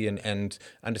honesty and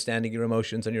understanding your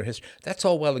emotions and your history. That's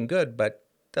all well and good, but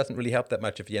doesn't really help that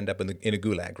much if you end up in a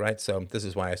gulag, right? So this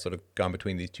is why I sort of gone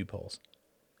between these two poles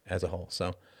as a whole.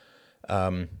 So,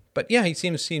 but yeah, he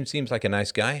seems like a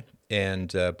nice guy and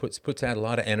puts out a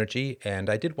lot of energy. And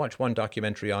I did watch one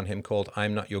documentary on him called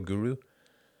 "I'm Not Your Guru,"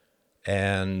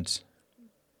 and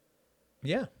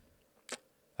yeah,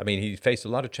 I mean, he faced a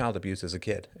lot of child abuse as a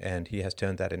kid, and he has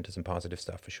turned that into some positive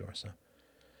stuff for sure. So,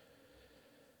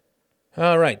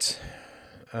 all right.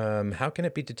 How can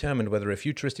it be determined whether a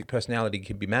futuristic personality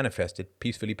can be manifested,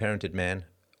 peacefully parented man,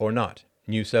 or not?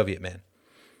 New Soviet man.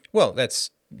 Well,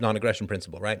 that's non-aggression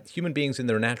principle, right? Human beings in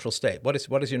their natural state. What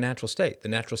is your natural state? The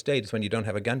natural state is when you don't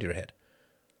have a gun to your head.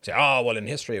 You say, oh, well, in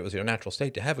history, it was your natural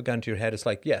state to have a gun to your head. It's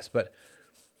like, yes, but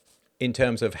in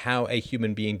terms of how a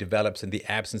human being develops in the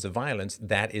absence of violence,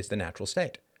 that is the natural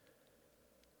state.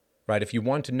 Right? If you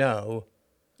want to know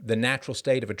the natural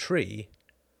state of a tree,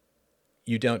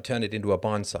 you don't turn it into a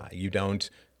bonsai. You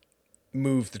don't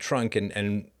move the trunk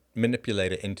and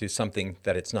manipulate it into something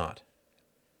that it's not.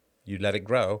 You let it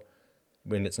grow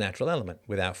in its natural element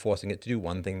without forcing it to do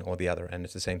one thing or the other. And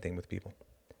it's the same thing with people.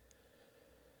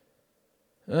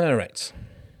 All right.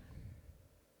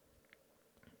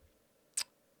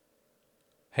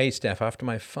 Hey, Steph, after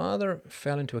my father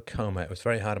fell into a coma, it was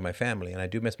very hard on my family, and I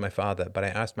do miss my father, but I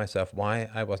asked myself why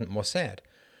I wasn't more sad.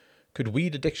 Could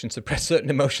weed addiction suppress certain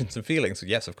emotions and feelings?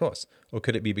 Yes, of course. Or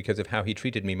could it be because of how he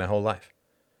treated me my whole life?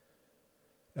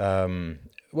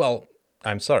 Well,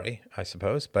 I'm sorry, I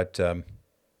suppose, but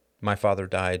my father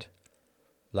died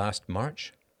last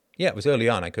March. Yeah, it was early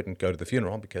on. I couldn't go to the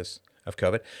funeral because of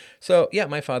COVID. So, yeah,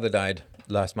 my father died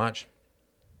last March.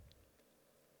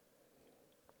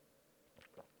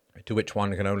 To which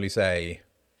one can only say,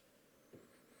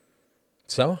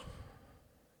 so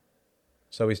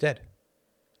he's dead.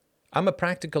 I'm a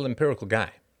practical, empirical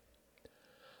guy.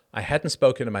 I hadn't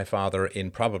spoken to my father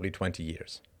in probably 20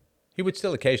 years. He would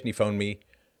still occasionally phone me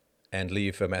and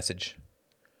leave a message,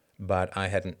 but I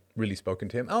hadn't really spoken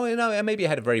to him. Oh, you know, maybe I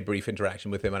had a very brief interaction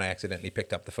with him and I accidentally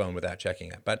picked up the phone without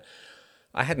checking it. But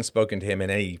I hadn't spoken to him in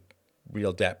any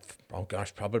real depth. Oh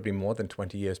gosh, probably more than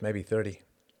 20 years, maybe 30.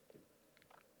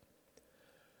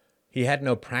 He had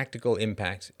no practical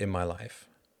impact in my life.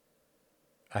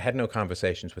 I had no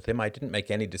conversations with him. I didn't make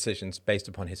any decisions based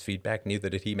upon his feedback. Neither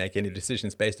did he make any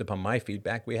decisions based upon my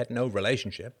feedback. We had no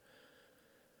relationship.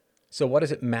 So what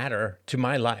does it matter to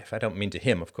my life? I don't mean to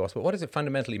him, of course, but what does it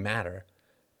fundamentally matter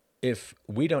if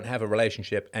we don't have a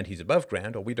relationship and he's above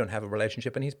ground, or we don't have a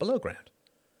relationship and he's below ground?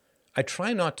 I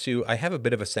try not to. I have a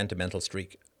bit of a sentimental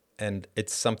streak, and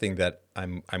it's something that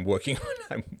I'm working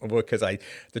on. Because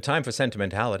the time for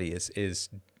sentimentality is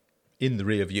in the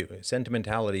rear view.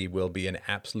 Sentimentality will be an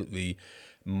absolutely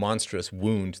monstrous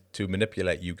wound to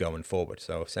manipulate you going forward.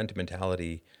 So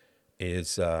sentimentality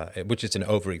is, which is an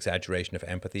over-exaggeration of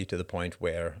empathy to the point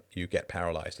where you get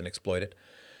paralyzed and exploited.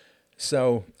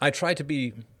 So I try to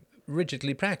be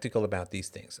rigidly practical about these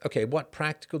things. Okay, what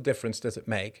practical difference does it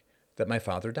make that my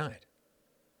father died?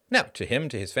 Now, to him,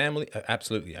 to his family,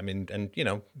 absolutely. I mean, and, you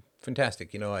know,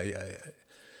 fantastic. You know,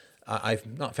 I'm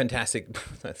not fantastic.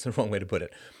 That's the wrong way to put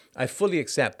it. I fully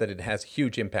accept that it has a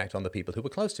huge impact on the people who were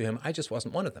close to him. I just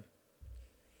wasn't one of them.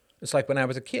 It's like when I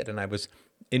was a kid and I was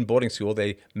in boarding school,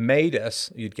 they made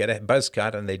us, you'd get a buzz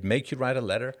cut and they'd make you write a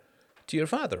letter to your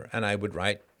father. And I would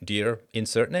write, dear,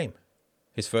 insert name,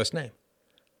 his first name.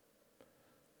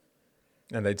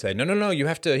 And they'd say, no, you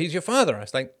have to, he's your father. I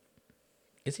was like,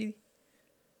 is he?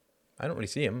 I don't really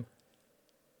see him.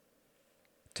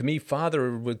 To me,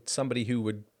 father was somebody who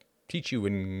would teach you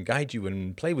and guide you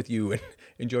and play with you and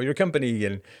enjoy your company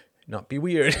and not be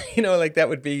weird. You know, like that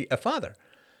would be a father.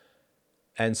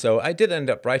 And so I did end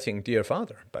up writing Dear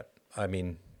Father, but I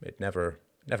mean, it never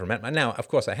meant much. Now, of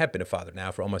course, I have been a father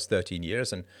now for almost 13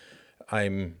 years, and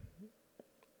I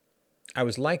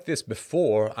was like this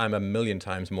before. I'm a million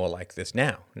times more like this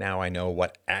now. Now I know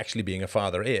what actually being a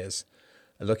father is.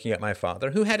 Looking at my father,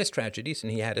 who had his tragedies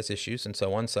and he had his issues and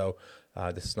so on. So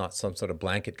this is not some sort of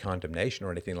blanket condemnation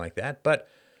or anything like that. But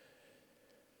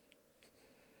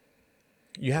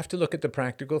you have to look at the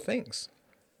practical things.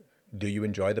 Do you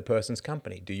enjoy the person's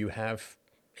company? Do you have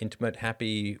intimate,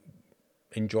 happy,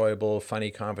 enjoyable,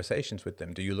 funny conversations with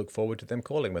them? Do you look forward to them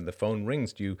calling? When the phone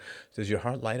rings, does your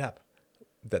heart light up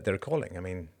that they're calling? I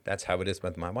mean, that's how it is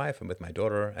with my wife and with my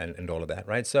daughter and all of that,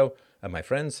 right? So, and my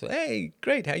friends, hey,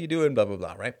 great, how you doing, blah, blah,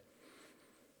 blah, right?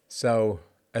 So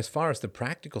as far as the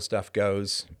practical stuff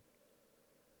goes,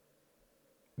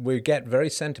 we get very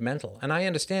sentimental. And I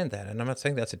understand that. And I'm not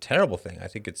saying that's a terrible thing. I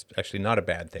think it's actually not a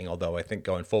bad thing, although I think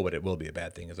going forward it will be a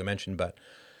bad thing, as I mentioned. But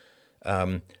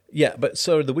yeah, but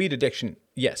so the weed addiction,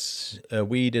 yes,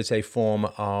 weed is a form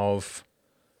of...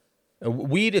 A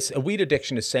weed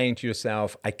addiction is saying to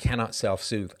yourself, I cannot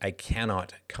self-soothe. I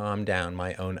cannot calm down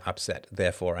my own upset.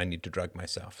 Therefore, I need to drug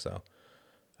myself. So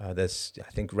there's, I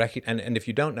think, and if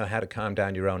you don't know how to calm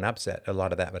down your own upset, a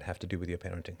lot of that would have to do with your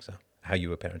parenting. So how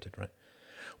you were parented, right?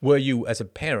 Were you, as a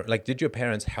parent, like, did your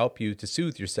parents help you to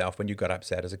soothe yourself when you got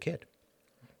upset as a kid?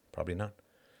 Probably not.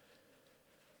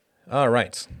 All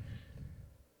right.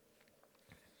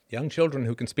 Young children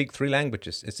who can speak 3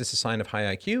 languages. Is this a sign of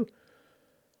high IQ?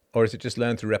 Or is it just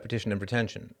learned through repetition and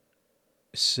retention?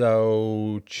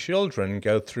 So children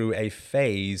go through a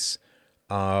phase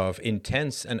of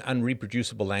intense and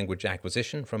unreproducible language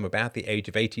acquisition from about the age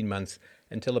of 18 months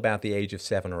until about the age of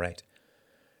 7 or 8.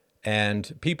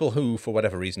 And people who, for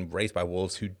whatever reason, raised by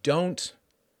wolves, who don't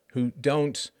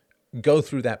go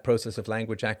through that process of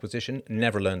language acquisition,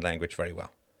 never learn language very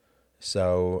well.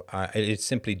 So it's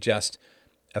simply just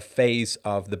a phase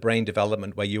of the brain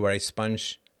development where you are a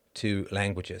sponge to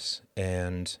languages.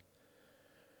 And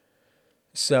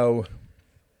so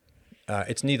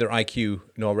it's neither IQ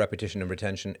nor repetition and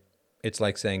retention. It's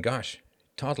like saying, gosh,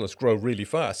 toddlers grow really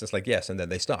fast. It's like, yes, and then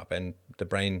they stop. And the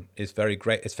brain is very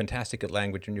great. It's fantastic at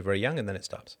language when you're very young, and then it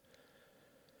stops.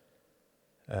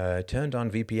 Turned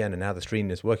on VPN, and now the stream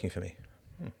is working for me.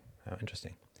 How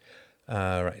interesting.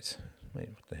 Right. Wait,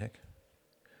 what the heck?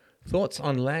 Thoughts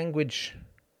on language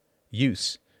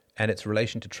use and its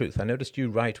relation to truth. I noticed you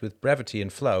write with brevity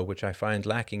and flow, which I find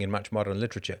lacking in much modern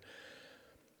literature.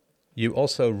 You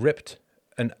also ripped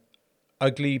on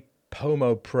ugly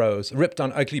pomo prose in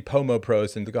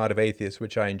The God of Atheists,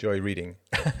 which I enjoy reading.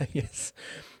 Yes.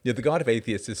 Yeah, The God of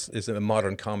Atheists is a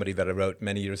modern comedy that I wrote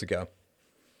many years ago,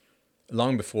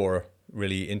 long before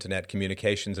really internet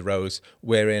communications arose,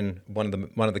 wherein one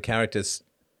of the characters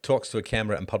talks to a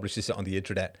camera and publishes it on the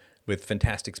internet with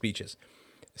fantastic speeches.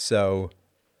 So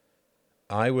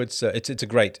I would say it's a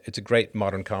great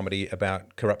modern comedy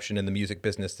about corruption in the music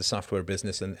business, the software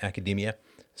business, and academia.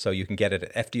 So you can get it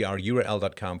at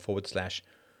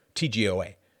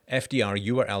fdrurl.com/TGOA.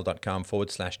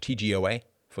 fdrurl.com/TGOA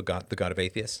for The God of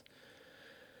Atheists.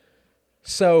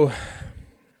 So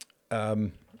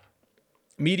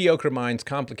mediocre minds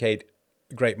complicate,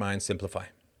 great minds simplify.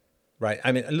 Right.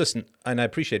 I mean, listen, and I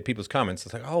appreciate people's comments.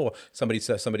 It's like, oh, somebody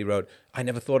wrote, I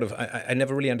never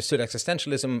really understood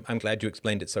existentialism. I'm glad you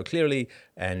explained it so clearly,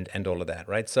 and all of that,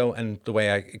 right? So, and the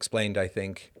way I explained, I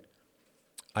think,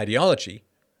 ideology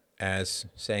as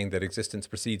saying that existence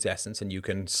precedes essence, and you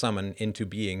can summon into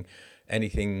being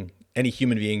anything, any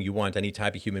human being you want, any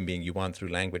type of human being you want through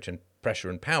language and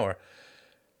pressure and power.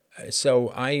 So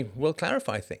I will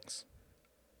clarify things.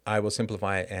 I will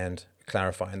simplify and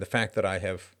clarify. And the fact that I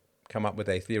have come up with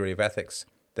a theory of ethics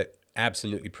that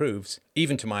absolutely proves,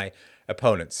 even to my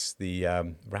opponents, the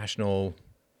rational,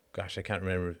 gosh, I can't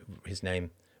remember his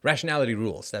name, Rationality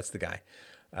Rules, that's the guy.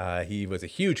 He was a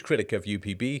huge critic of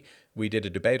UPB. We did a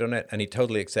debate on it, and he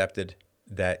totally accepted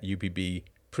that UPB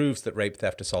proves that rape,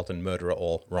 theft, assault, and murder are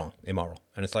all wrong, immoral.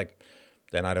 And it's like,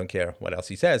 then I don't care what else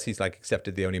he says. He's like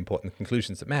accepted the only important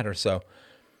conclusions that matter. So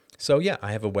yeah,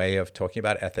 I have a way of talking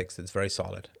about ethics that's very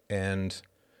solid. And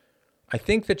I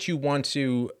think that you want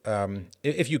to,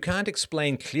 if you can't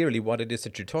explain clearly what it is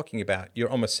that you're talking about, you're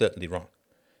almost certainly wrong.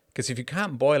 Because if you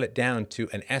can't boil it down to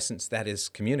an essence that is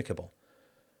communicable,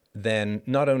 then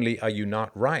not only are you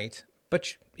not right,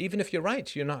 but even if you're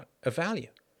right, you're not of value.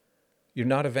 You're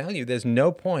not of value. There's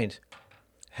no point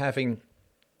having,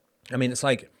 I mean, it's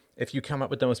like if you come up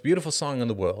with the most beautiful song in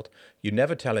the world, you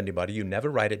never tell anybody, you never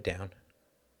write it down,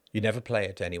 you never play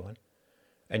it to anyone,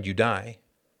 and you die.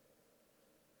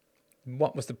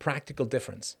 What was the practical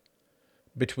difference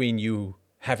between you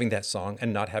having that song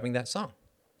and not having that song?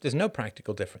 There's no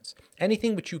practical difference.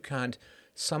 Anything which you can't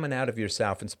summon out of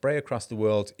yourself and spray across the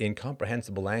world in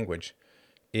comprehensible language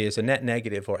is a net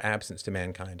negative or absence to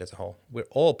mankind as a whole. We're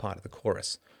all part of the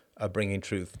chorus of bringing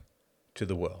truth to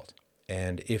the world.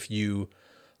 And if you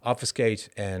obfuscate,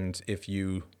 and if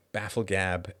you baffle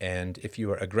gab, and if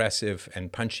you are aggressive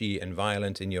and punchy and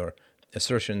violent in your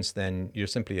assertions, then you're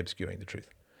simply obscuring the truth.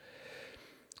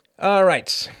 All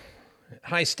right.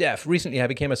 Hi, Steph. Recently, I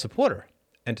became a supporter,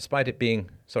 and despite it being,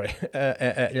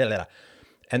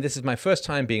 and this is my first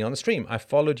time being on the stream. I've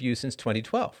followed you since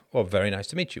 2012. Well, very nice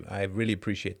to meet you. I really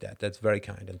appreciate that. That's very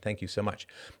kind, and thank you so much.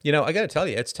 You know, I got to tell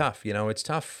you, it's tough. You know, it's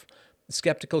tough.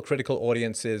 Skeptical, critical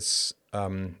audiences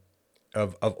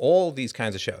of all these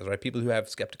kinds of shows, right? People who have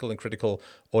skeptical and critical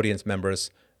audience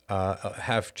members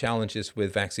have challenges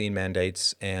with vaccine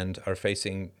mandates and are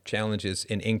facing challenges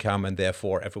in income, and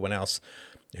therefore everyone else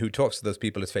who talks to those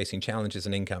people is facing challenges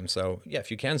in income. So yeah,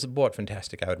 if you can support,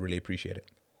 fantastic. I would really appreciate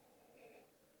it.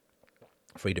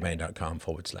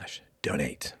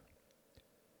 freedomain.com/donate.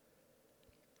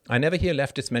 I never hear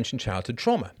leftists mention childhood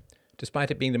trauma,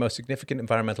 despite it being the most significant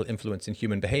environmental influence in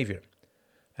human behavior.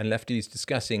 And lefties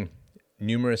discussing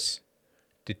numerous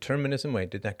determinism. Wait,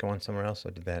 did that go on somewhere else,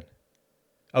 or did that?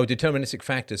 Oh, deterministic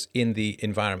factors in the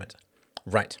environment.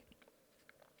 Right.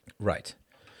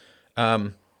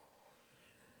 I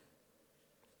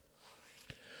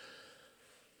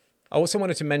also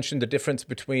wanted to mention the difference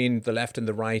between the left and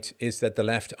the right is that the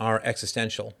left are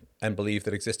existential and believe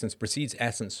that existence precedes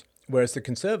essence, whereas the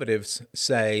conservatives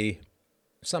say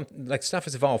something like stuff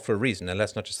has evolved for a reason, and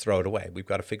let's not just throw it away. We've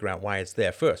got to figure out why it's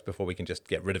there first before we can just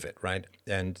get rid of it, right?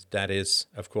 And that is,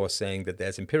 of course, saying that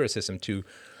there's empiricism to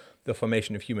the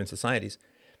formation of human societies.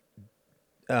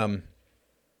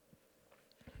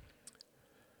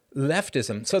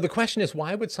 Leftism. So the question is,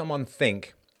 why would someone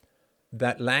think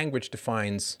that language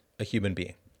defines a human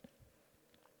being?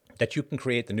 That you can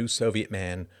create the new Soviet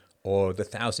man or the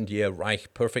 1,000-year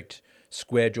Reich, perfect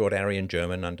square-jawed Aryan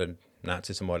German under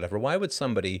Nazism or whatever. Why would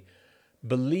somebody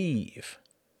believe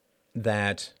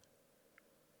that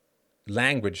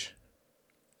language,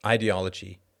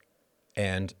 ideology,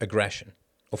 and aggression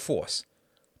or force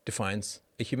defines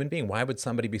a human being? Why would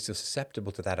somebody be so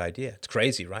susceptible to that idea? It's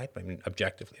crazy, right? I mean,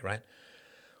 objectively, right?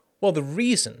 Well, the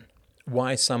reason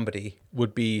why somebody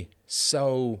would be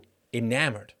so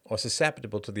enamored or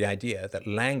susceptible to the idea that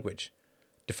language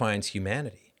defines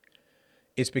humanity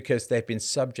is because they've been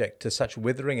subject to such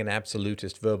withering and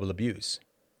absolutist verbal abuse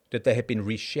that they have been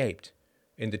reshaped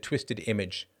in the twisted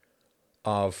image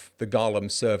of the golem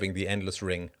serving the endless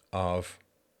ring of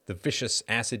the vicious,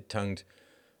 acid-tongued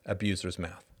abuser's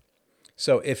mouth.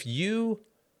 So if you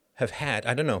have had,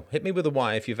 I don't know, hit me with a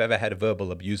why if you've ever had a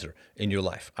verbal abuser in your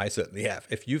life. I certainly have.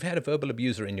 If you've had a verbal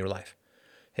abuser in your life,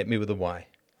 hit me with a why.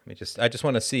 I just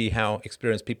want to see how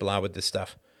experienced people are with this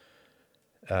stuff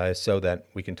so that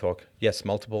we can talk. Yes,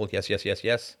 multiple. Yes, yes, yes,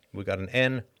 yes. We got an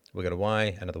N. We got a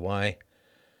Y, another Y.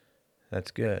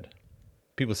 That's good.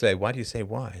 People say, why do you say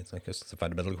why? It's like, it's a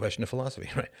fundamental question of philosophy,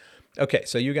 right? Okay,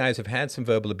 so you guys have had some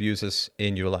verbal abusers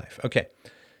in your life. Okay,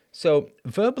 so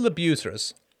verbal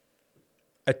abusers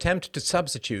attempt to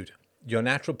substitute your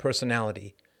natural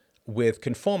personality with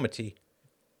conformity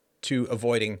to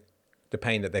avoiding the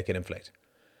pain that they can inflict,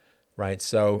 right?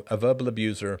 So a verbal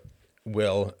abuser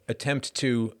will attempt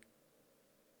to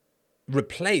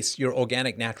replace your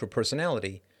organic natural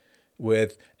personality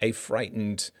with a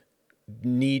frightened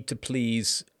need to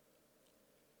please,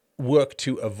 work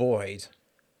to avoid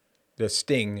the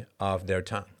sting of their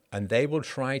tongue. And they will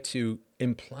try to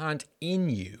implant in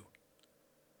you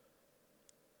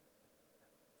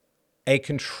a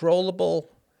controllable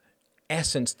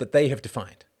essence that they have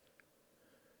defined,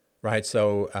 right?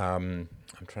 So I'm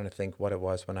trying to think what it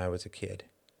was when I was a kid.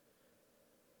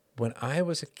 When I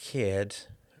was a kid,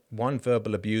 one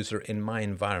verbal abuser in my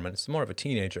environment, it's more of a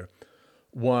teenager,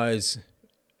 was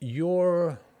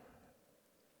I'm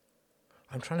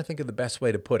trying to think of the best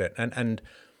way to put it, and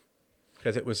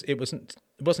because it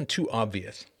wasn't too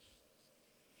obvious.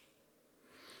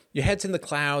 Your head's in the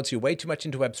clouds, you're way too much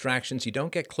into abstractions, you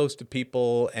don't get close to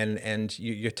people, and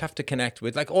you're tough to connect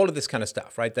with, like all of this kind of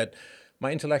stuff, right? That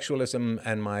my intellectualism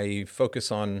and my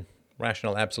focus on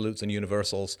rational absolutes and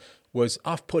universals was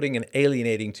off-putting and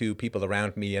alienating to people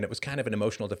around me, and it was kind of an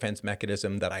emotional defense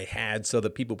mechanism that I had so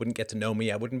that people wouldn't get to know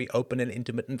me, I wouldn't be open and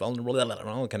intimate and vulnerable, and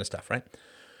all that kind of stuff, right?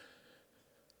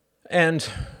 And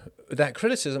that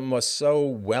criticism was so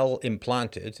well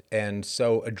implanted and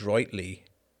so adroitly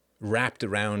wrapped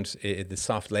around the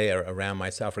soft layer around my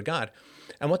self-regard.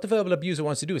 And what the verbal abuser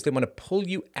wants to do is they want to pull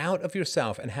you out of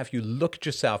yourself and have you look at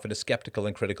yourself in a skeptical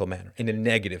and critical manner, in a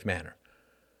negative manner.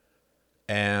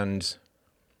 And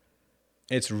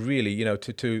it's really,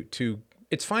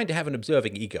 it's fine to have an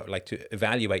observing ego, like to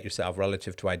evaluate yourself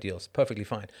relative to ideals, perfectly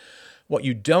fine. What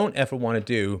you don't ever want to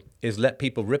do is let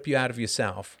people rip you out of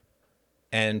yourself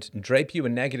and drape you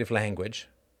in negative language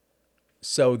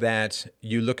so that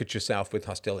you look at yourself with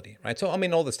hostility, right? So, I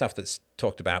mean, all the stuff that's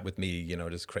talked about with me,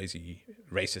 this crazy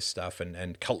racist stuff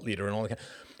and cult leader and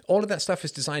all of that stuff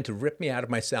is designed to rip me out of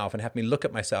myself and have me look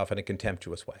at myself in a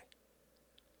contemptuous way.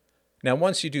 Now,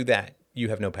 once you do that, you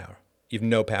have no power. You have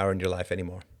no power in your life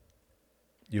anymore.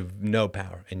 You have no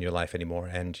power in your life anymore,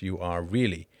 and you are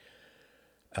really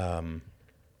owned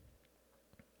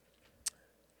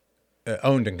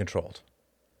and controlled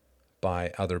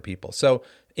by other people. So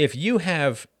if you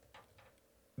have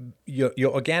your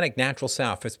organic natural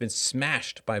self has been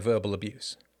smashed by verbal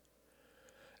abuse,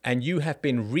 and you have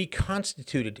been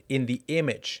reconstituted in the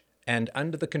image and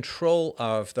under the control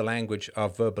of the language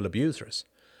of verbal abusers,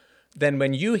 then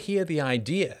when you hear the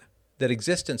idea that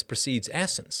existence precedes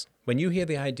essence, when you hear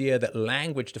the idea that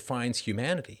language defines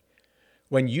humanity,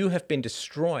 when you have been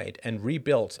destroyed and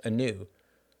rebuilt anew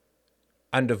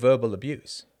under verbal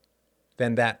abuse,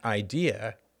 then that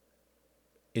idea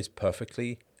is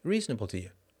perfectly reasonable to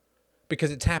you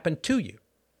because it's happened to you.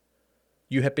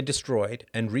 You have been destroyed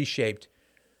and reshaped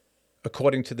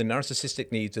according to the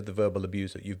narcissistic needs of the verbal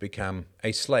abuser. You've become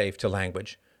a slave to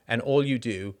language, and all you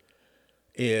do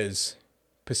is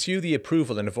pursue the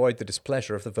approval and avoid the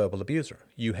displeasure of the verbal abuser.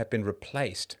 You have been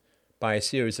replaced by a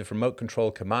series of remote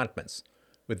control commandments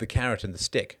with the carrot and the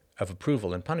stick of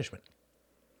approval and punishment.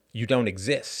 You don't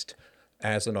exist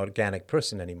as an organic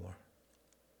person anymore.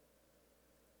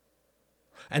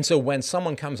 And so when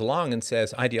someone comes along and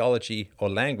says ideology or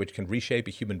language can reshape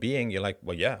a human being, you're like,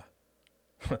 well, yeah,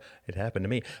 it happened to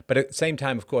me. But at the same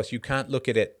time, of course, you can't look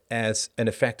at it as an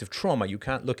effect of trauma. You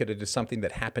can't look at it as something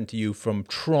that happened to you from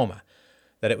trauma,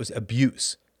 that it was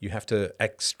abuse. You have to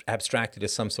abstract it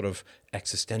as some sort of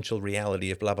existential reality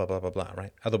of blah, blah, blah, blah, blah,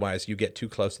 right? Otherwise, you get too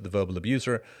close to the verbal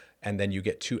abuser, and then you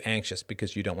get too anxious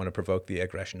because you don't want to provoke the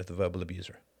aggression of the verbal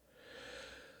abuser.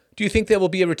 Do you think there will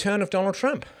be a return of Donald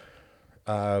Trump?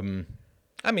 I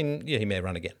mean, yeah, he may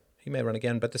run again. He may run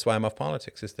again, but that's why I'm off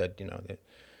politics, is that,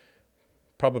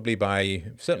 probably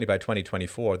certainly by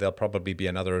 2024, there'll probably be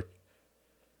another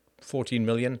 14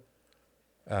 million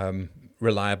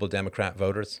reliable Democrat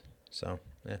voters. So,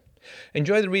 yeah.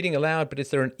 Enjoy the reading aloud, but is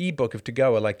there an ebook of To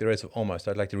Go like there is of Almost?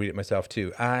 I'd like to read it myself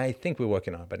too. I think we're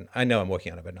working on it, but I know I'm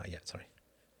working on it, but not yet. Sorry.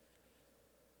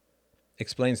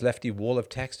 Explains lefty wall of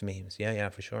text memes. Yeah,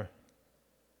 for sure.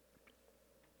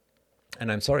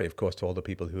 And I'm sorry, of course, to all the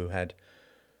people who had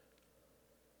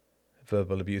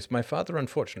verbal abuse. My father,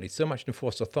 unfortunately, so much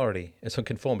enforced authority and so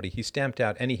conformity, he stamped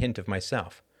out any hint of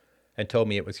myself and told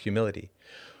me it was humility.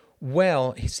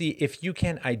 Well, you see, if you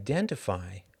can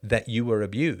identify that you were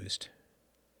abused,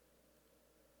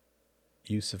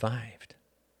 you survived.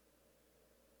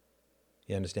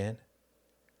 You understand?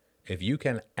 If you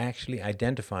can actually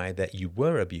identify that you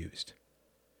were abused,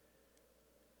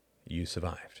 you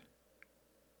survived.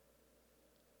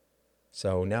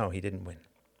 So no, he didn't win.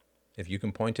 If you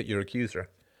can point at your accuser,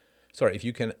 if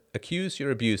you can accuse your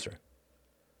abuser,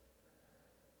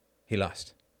 he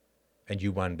lost. And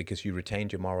you won because you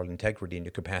retained your moral integrity and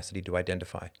your capacity to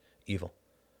identify evil.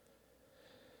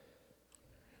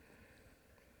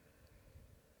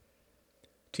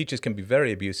 Teachers can be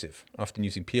very abusive, often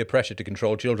using peer pressure to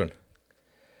control children.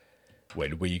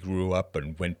 When we grew up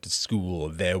and went to school,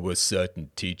 there were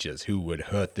certain teachers who would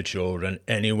hurt the children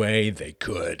any way they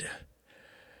could.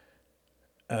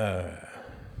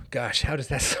 Gosh, how does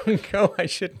that song go? I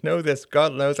should know this.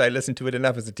 God knows I listened to it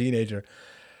enough as a teenager.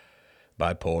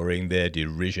 By pouring their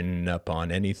derision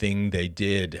upon anything they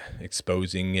did,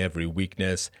 exposing every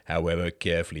weakness, however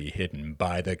carefully hidden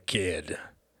by the kid.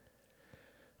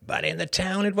 But in the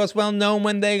town it was well known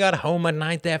when they got home at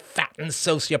night, their fat and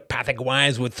sociopathic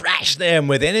wives would thrash them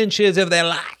within inches of their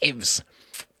lives.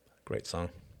 Great song.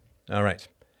 All right.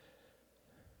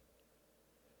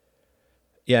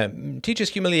 Yeah, teachers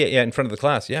humiliate in front of the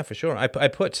class. Yeah, for sure. I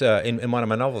put, in one of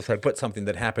my novels, I put something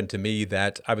that happened to me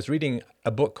that I was reading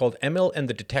a book called Emil and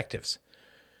the Detectives,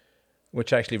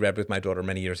 which I actually read with my daughter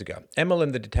many years ago. Emil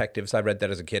and the Detectives, I read that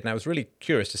as a kid, and I was really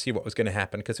curious to see what was going to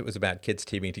happen because it was about kids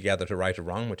teaming together to right or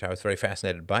wrong, which I was very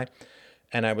fascinated by.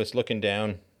 And I was looking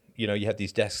down, you had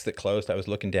these desks that closed. I was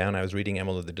looking down, I was reading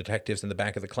Emil and the Detectives in the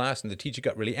back of the class, and the teacher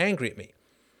got really angry at me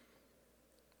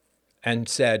and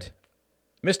said,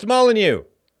 Mr. Molyneux,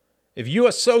 if you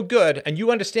are so good and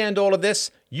you understand all of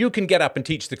this, you can get up and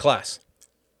teach the class.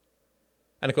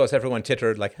 And of course, everyone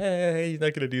tittered like, hey, you're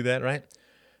not going to do that, right?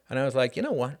 And I was like, you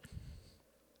know what?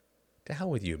 To hell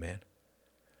with you, man.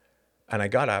 And I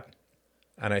got up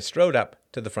and I strode up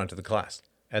to the front of the class.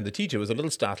 And the teacher was a little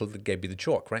startled that gave me the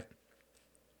chalk, right?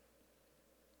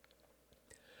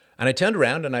 And I turned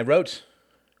around and I wrote,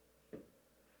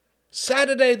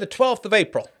 Saturday, the 12th of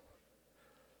April.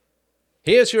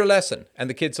 Here's your lesson. And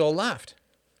the kids all laughed.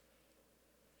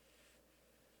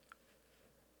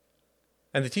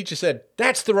 And the teacher said,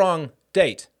 that's the wrong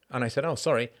date. And I said, oh,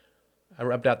 sorry. I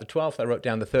rubbed out the 12th. I wrote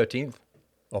down the 13th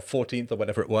or 14th or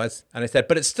whatever it was. And I said,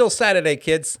 but it's still Saturday,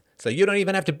 kids. So you don't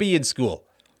even have to be in school.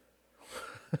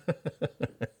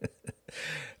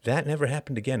 That never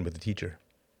happened again with the teacher.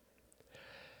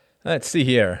 Let's see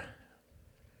here.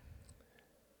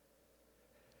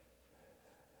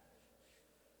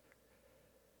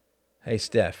 Hey,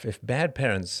 Steph, if bad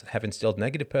parents have instilled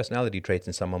negative personality traits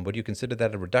in someone, would you consider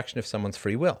that a reduction of someone's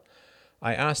free will?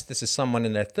 I ask this as someone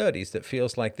in their 30s that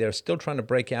feels like they're still trying to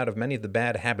break out of many of the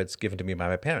bad habits given to me by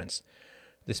my parents.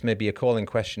 This may be a calling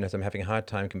question as I'm having a hard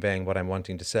time conveying what I'm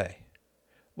wanting to say.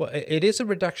 Well, it is a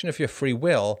reduction of your free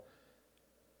will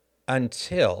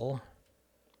until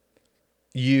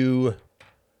you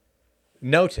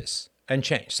notice and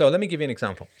change. So let me give you an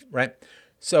example, right?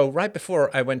 So right before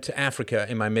I went to Africa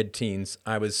in my mid-teens,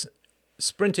 I was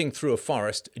sprinting through a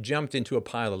forest, jumped into a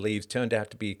pile of leaves, turned out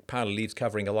to be a pile of leaves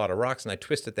covering a lot of rocks, and I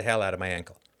twisted the hell out of my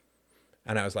ankle.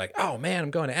 And I was like, oh man,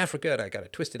 I'm going to Africa, and I got a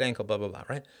twisted ankle, blah, blah, blah,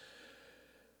 right?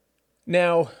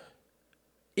 Now,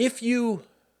 if you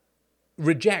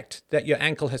reject that your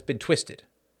ankle has been twisted,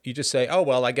 you just say, oh,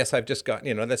 well, I guess I've just got,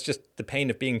 that's just the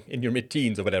pain of being in your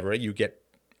mid-teens or whatever. You get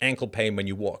ankle pain when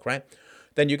you walk, right?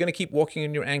 Then you're going to keep walking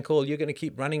on your ankle, you're going to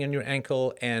keep running on your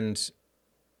ankle, and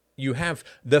You have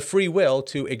the free will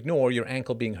to ignore your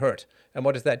ankle being hurt. And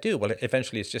what does that do? Well,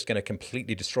 eventually it's just going to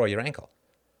completely destroy your ankle.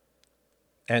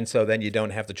 And so then you don't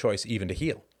have the choice even to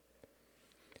heal.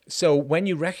 So when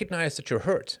you recognize that you're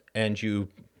hurt and you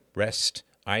rest,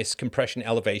 ice, compression,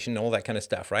 elevation, all that kind of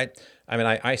stuff, right? I mean,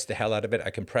 I iced the hell out of it. I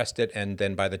compressed it. And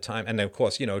then by the time, and then of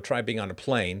course, try being on a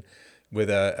plane with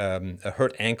a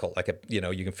hurt ankle, like you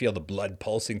can feel the blood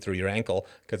pulsing through your ankle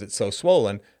because it's so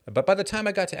swollen. But by the time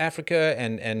I got to Africa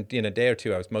and in a day or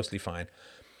two, I was mostly fine.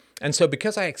 And so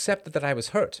because I accepted that I was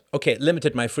hurt, okay, it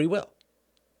limited my free will.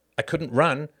 I couldn't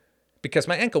run because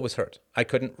my ankle was hurt. I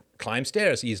couldn't climb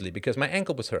stairs easily because my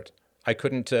ankle was hurt. I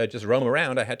couldn't just roam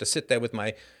around. I had to sit there with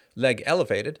my leg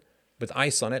elevated with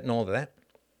ice on it and all of that,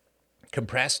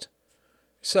 compressed.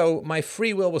 So my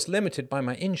free will was limited by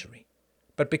my injury.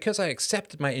 But because I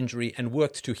accepted my injury and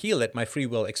worked to heal it, my free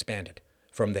will expanded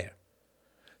from there.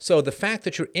 So the fact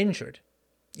that you're injured,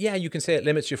 yeah, you can say it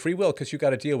limits your free will because you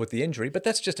got to deal with the injury, but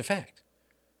that's just a fact.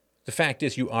 The fact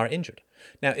is you are injured.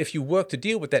 Now, if you work to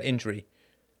deal with that injury,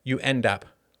 you end up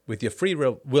with your free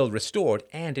will restored,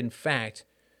 and in fact,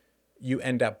 you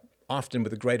end up often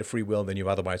with a greater free will than you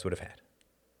otherwise would have had.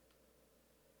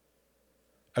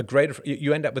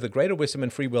 You end up with a greater wisdom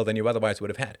and free will than you otherwise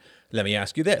would have had. Let me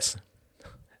ask you this.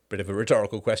 Bit of a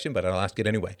rhetorical question, but I'll ask it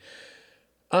anyway.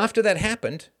 After that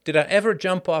happened, did I ever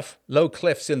jump off low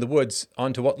cliffs in the woods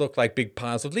onto what looked like big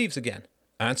piles of leaves again?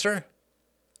 Answer,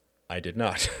 I did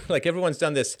not. Like everyone's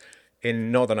done this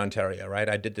in Northern Ontario, right?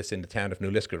 I did this in the town of New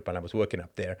Liskeard when I was working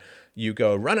up there. You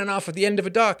go running off at the end of a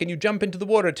dock and you jump into the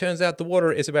water. It turns out the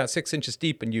water is about 6 inches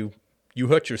deep and you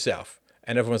hurt yourself.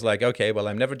 And everyone's like, okay, well,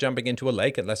 I'm never jumping into a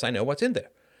lake unless I know what's in there.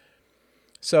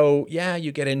 So, yeah,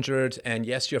 you get injured, and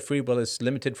yes, your free will is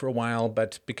limited for a while,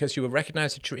 but because you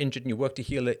recognize that you're injured and you work to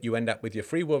heal it, you end up with your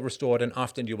free will restored, and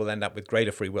often you will end up with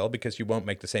greater free will because you won't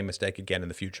make the same mistake again in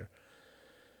the future.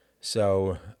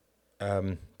 So,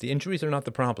 the injuries are not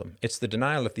the problem. It's the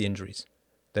denial of the injuries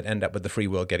that end up with the free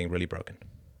will getting really broken.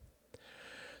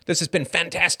 This has been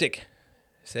fantastic,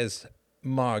 says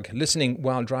Marg, listening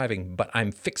while driving, but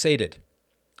I'm fixated.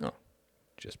 Oh,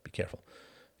 just be careful.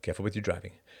 Careful with your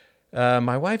driving.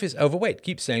 My wife is overweight,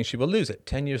 keeps saying she will lose it.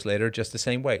 10 years later, just the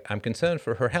same weight. I'm concerned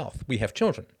for her health. We have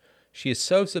children. She is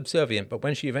so subservient, but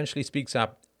when she eventually speaks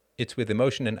up, it's with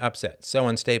emotion and upset. So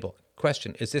unstable.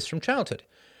 Question, is this from childhood?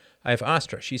 I have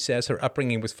asked her. She says her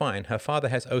upbringing was fine. Her father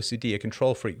has OCD, a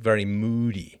control freak, very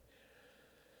moody.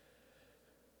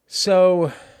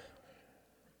 So,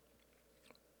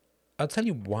 I'll tell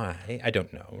you why. I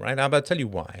don't know, right? I'll tell you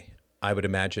why. I would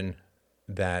imagine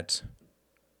that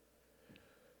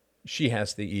she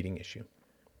has the eating issue.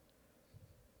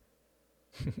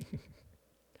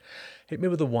 Hit me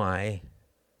with a why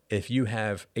if you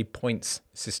have a points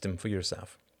system for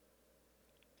yourself.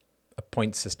 A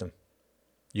point system.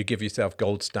 You give yourself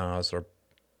gold stars or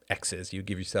X's. You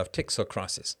give yourself ticks or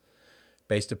crosses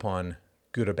based upon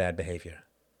good or bad behavior.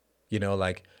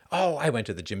 Like, oh, I went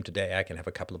to the gym today. I can have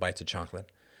a couple of bites of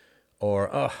chocolate. Or,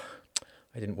 oh,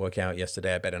 I didn't work out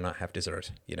yesterday. I better not have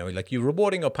dessert. Like you're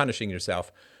rewarding or punishing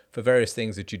yourself for various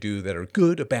things that you do that are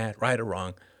good or bad, right or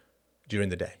wrong during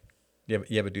the day. You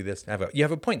ever do this? You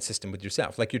have a point system with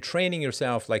yourself. Like you're training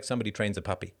yourself like somebody trains a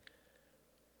puppy.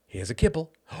 Here's a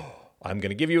kibble. Oh, I'm going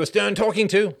to give you a stern talking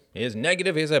to. Here's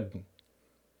negative. Here's a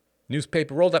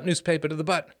rolled up newspaper to the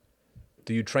butt.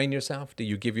 Do you train yourself? Do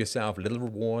you give yourself little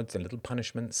rewards and little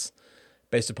punishments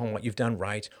based upon what you've done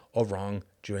right or wrong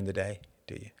during the day?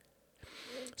 Do you?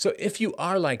 So if you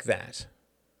are like that,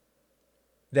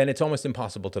 then it's almost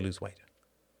impossible to lose weight.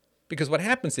 Because what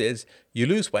happens is you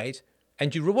lose weight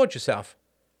and you reward yourself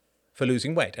for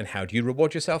losing weight. And how do you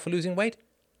reward yourself for losing weight?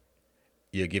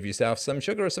 You give yourself some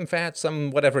sugar or some fat,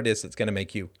 some whatever it is that's going to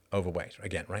make you overweight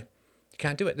again, right? You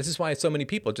can't do it. This is why so many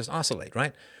people just oscillate,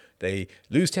 right? They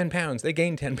lose 10 pounds, they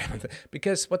gain 10 pounds.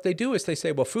 Because what they do is they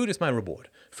say, well, food is my reward.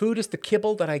 Food is the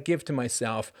kibble that I give to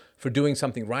myself for doing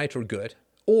something right or good.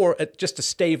 Or just to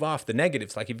stave off the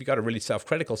negatives. Like if you've got a really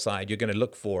self-critical side, you're going to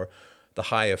look for the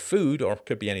high of food, or it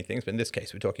could be anything, but in this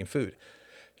case, we're talking food.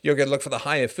 You're going to look for the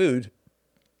high of food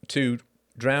to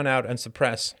drown out and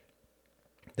suppress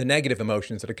the negative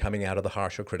emotions that are coming out of the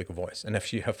harsh or critical voice. And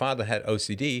if her father had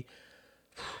OCD,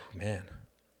 man,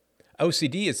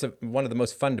 OCD is one of the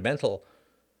most fundamental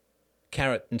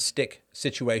carrot and stick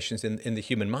situations in the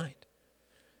human mind.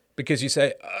 Because you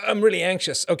say, I'm really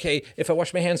anxious. Okay, if I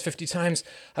wash my hands 50 times,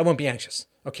 I won't be anxious.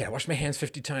 Okay, I wash my hands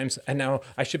 50 times, and now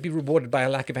I should be rewarded by a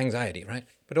lack of anxiety, right?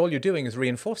 But all you're doing is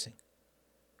reinforcing.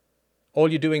 All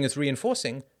you're doing is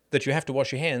reinforcing that you have to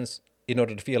wash your hands in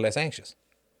order to feel less anxious.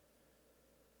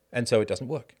 And so it doesn't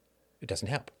work. It doesn't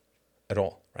help at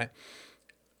all, right?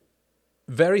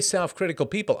 very self-critical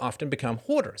people often become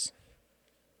hoarders.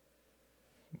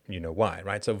 You know why,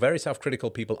 right? So very self-critical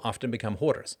people often become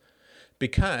hoarders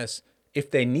because if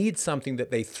they need something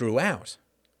that they threw out,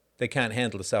 they can't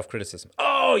handle the self-criticism.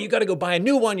 Oh, you got to go buy a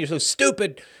new one. You're so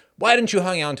stupid. Why didn't you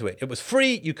hang on to it? It was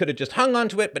free. You could have just hung on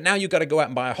to it, but now you got to go out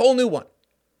and buy a whole new one.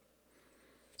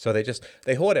 So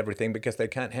they hoard everything because they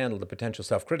can't handle the potential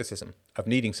self-criticism of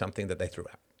needing something that they threw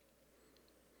out.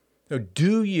 So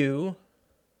do you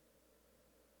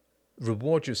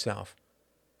reward yourself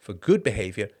for good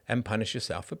behavior and punish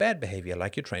yourself for bad behavior,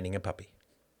 like you're training a puppy?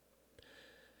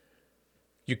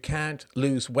 You can't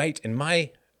lose weight. In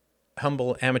my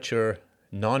humble, amateur,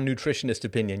 non-nutritionist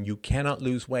opinion, you cannot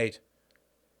lose weight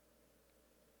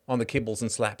on the kibbles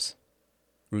and slaps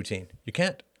routine. You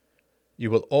can't. You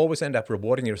will always end up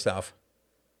rewarding yourself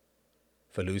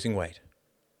for losing weight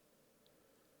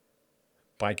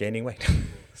by gaining weight.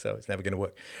 So it's never going to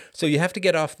work. So you have to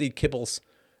get off the kibbles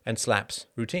and slaps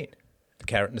routine, the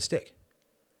carrot and the stick.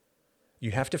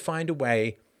 You have to find a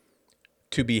way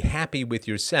to be happy with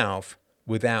yourself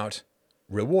without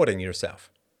rewarding yourself.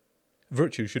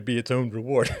 Virtue should be its own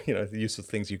reward. The useless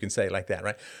things you can say like that,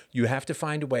 right? You have to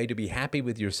find a way to be happy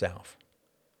with yourself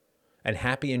and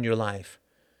happy in your life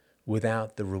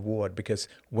without the reward. Because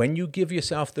when you give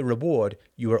yourself the reward,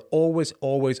 you are always,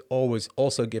 always, always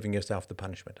also giving yourself the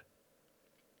punishment.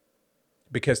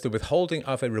 Because the withholding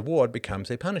of a reward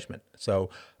becomes a punishment. So,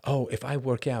 if I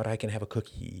work out, I can have a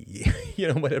cookie,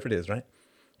 whatever it is, right?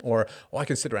 Or, I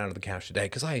can sit around on the couch today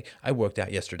because I worked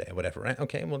out yesterday or whatever, right?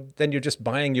 Okay, well, then you're just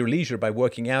buying your leisure by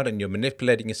working out and you're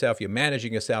manipulating yourself, you're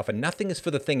managing yourself, and nothing is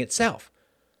for the thing itself.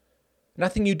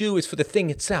 Nothing you do is for the thing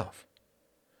itself.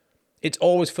 It's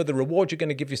always for the reward you're going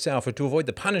to give yourself or to avoid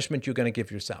the punishment you're going to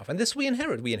give yourself. And this we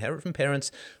inherit. We inherit from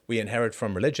parents. We inherit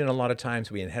from religion a lot of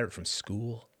times. We inherit from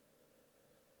school.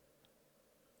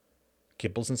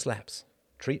 Kibbles and slaps,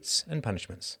 treats and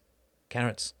punishments,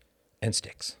 carrots and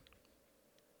sticks.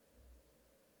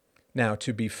 Now,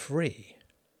 to be free,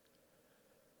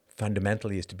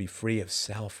 fundamentally, is to be free of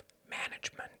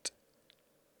self-management,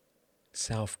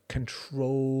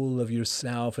 self-control of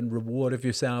yourself and reward of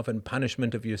yourself and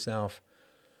punishment of yourself,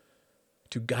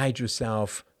 to guide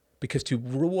yourself, because to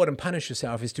reward and punish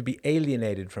yourself is to be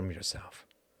alienated from yourself,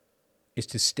 is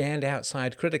to stand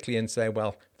outside critically and say,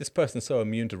 well, this person's so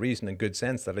immune to reason and good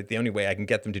sense that the only way I can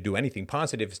get them to do anything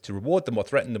positive is to reward them or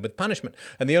threaten them with punishment.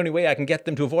 And the only way I can get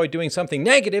them to avoid doing something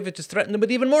negative is to threaten them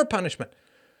with even more punishment.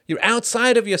 You're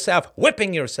outside of yourself,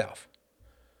 whipping yourself,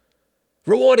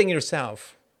 rewarding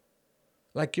yourself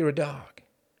like you're a dog,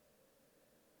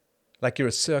 like you're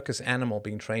a circus animal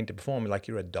being trained to perform, like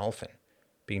you're a dolphin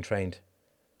being trained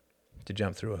to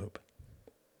jump through a hoop.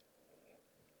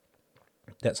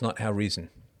 That's not how reason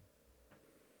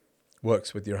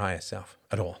works with your highest self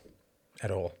at all. At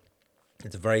all.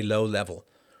 It's a very low level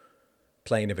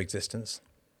plane of existence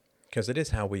because it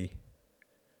is how we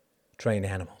train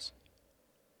animals.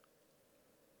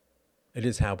 It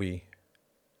is how we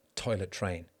toilet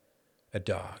train a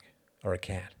dog or a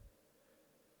cat.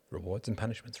 Rewards and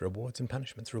punishments, rewards and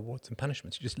punishments, rewards and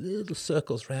punishments. Just little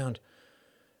circles round.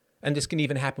 And this can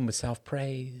even happen with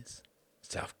self-praise,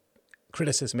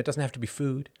 self-criticism. It doesn't have to be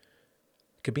food.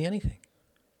 It could be anything.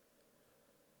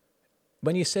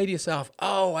 When you say to yourself,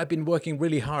 I've been working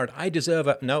really hard. I deserve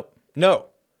a... No.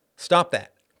 Stop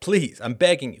that. Please, I'm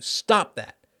begging you. Stop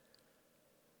that.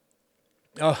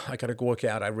 I got to go work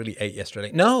out. I really ate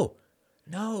yesterday. No.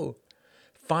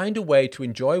 Find a way to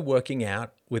enjoy working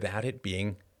out without it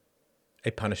being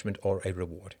a punishment or a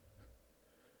reward.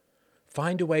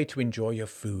 Find a way to enjoy your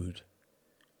food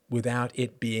without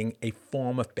it being a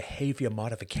form of behavior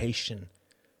modification,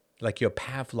 like your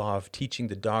Pavlov teaching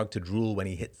the dog to drool when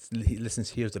he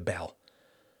hears a bell.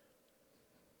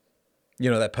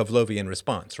 You know, that Pavlovian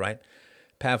response, right?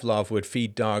 Pavlov would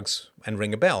feed dogs and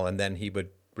ring a bell, and then he would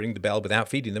ring the bell without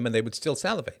feeding them, and they would still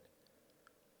salivate.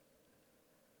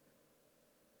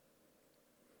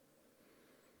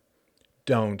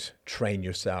 Don't train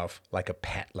yourself like a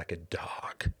pet, like a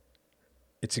dog.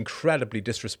 It's incredibly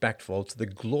disrespectful to the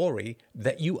glory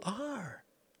that you are.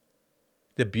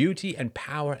 The beauty and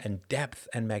power and depth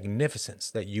and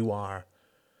magnificence that you are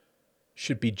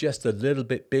should be just a little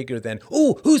bit bigger than,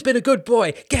 who's been a good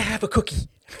boy? Have a cookie.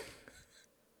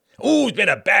 Who's been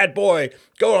a bad boy?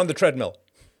 Go on the treadmill.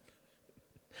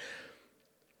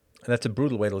 And that's a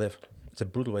brutal way to live. It's a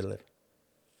brutal way to live.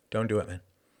 Don't do it, man.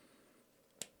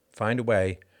 Find a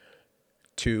way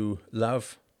to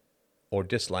love or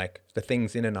dislike the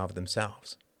things in and of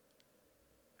themselves.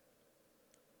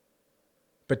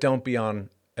 But don't be on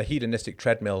a hedonistic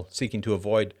treadmill seeking to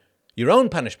avoid your own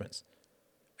punishments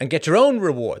and get your own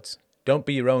rewards Don't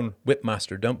be your own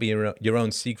whipmaster. Don't be your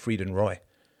own Siegfried and Roy.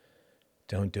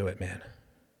 Don't do it, man.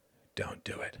 Don't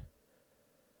do it.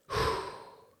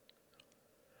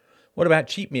 What about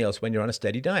cheat meals when you're on a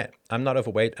steady diet? I'm not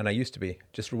overweight and I used to be.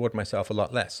 Just reward myself a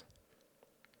lot less.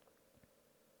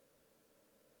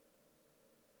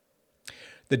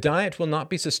 The diet will not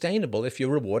be sustainable if you're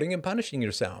rewarding and punishing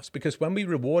yourselves, because when we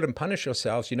reward and punish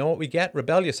ourselves, you know what we get?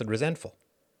 Rebellious and resentful.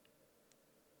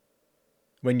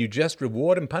 When you just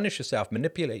reward and punish yourself,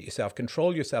 manipulate yourself,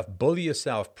 control yourself, bully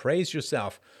yourself, praise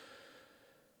yourself,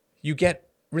 you get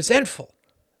resentful,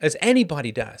 as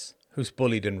anybody does who's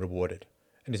bullied and rewarded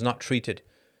and is not treated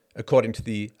according to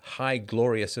the high,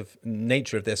 glorious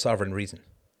nature of their sovereign reason.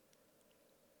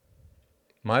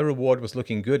 My reward was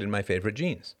looking good in my favorite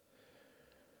jeans.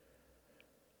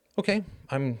 Okay,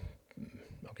 okay.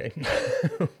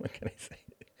 What can I say?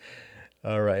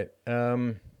 All right.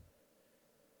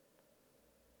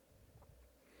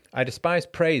 I despise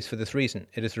praise for this reason.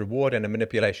 It is reward and a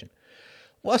manipulation.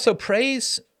 Well, so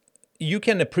praise, you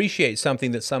can appreciate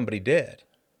something that somebody did.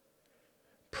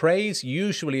 Praise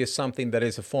usually is something that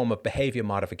is a form of behavior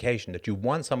modification, that you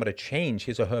want someone to change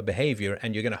his or her behavior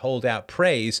and you're going to hold out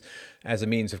praise as a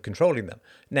means of controlling them.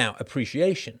 Now,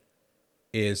 appreciation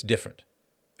is different.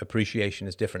 Appreciation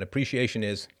is different. Appreciation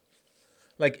is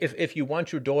like if you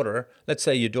want your daughter, let's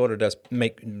say your daughter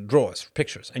draws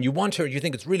pictures, and you want her, you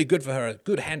think it's really good for her,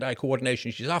 good hand-eye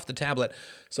coordination, she's off the tablet,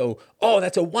 so, oh,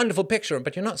 that's a wonderful picture,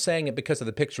 but you're not saying it because of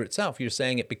the picture itself, you're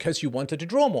saying it because you want her to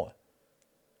draw more.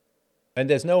 And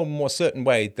there's no more certain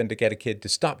way than to get a kid to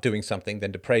stop doing something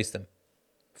than to praise them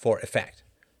for effect,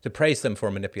 to praise them for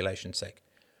manipulation's sake.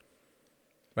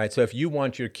 Right? So if you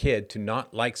want your kid to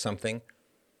not like something,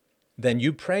 then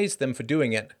you praise them for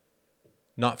doing it,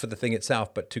 not for the thing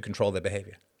itself, but to control their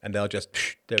behavior. And they'll just,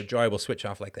 their joy will switch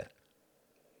off like that.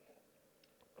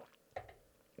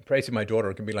 Praising my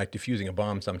daughter can be like diffusing a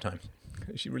bomb sometimes.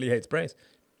 She really hates praise.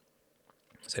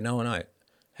 I say, no,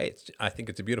 hey, I think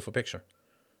it's a beautiful picture.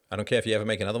 I don't care if you ever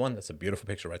make another one. That's a beautiful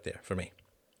picture right there for me,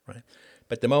 right?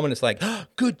 But the moment it's like, oh,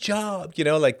 good job,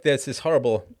 like there's this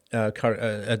horrible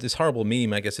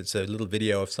meme. I guess it's a little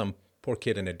video of some poor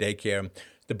kid in a daycare.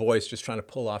 The boy's just trying to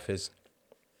pull off his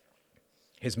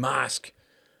mask,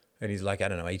 and he's like, I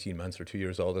don't know, 18 months or 2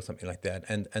 years old or something like that.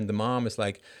 And the mom is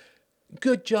like,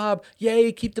 good job,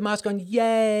 yay, keep the mask on,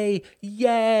 yay,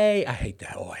 yay. I hate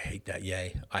that. Oh, I hate that,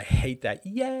 yay. I hate that,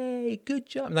 yay, good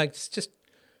job. I'm like,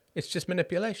 it's just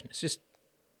manipulation. It's just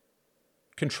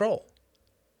control.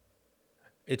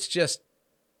 It's just,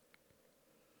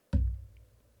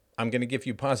 I'm going to give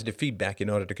you positive feedback in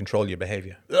order to control your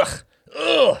behavior.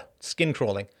 Ugh, skin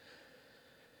crawling.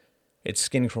 It's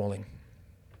skin crawling.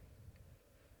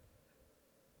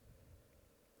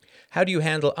 How do you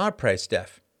handle our praise,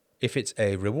 Steph, if it's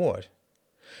a reward?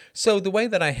 So the way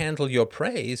that I handle your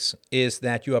praise is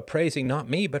that you are praising not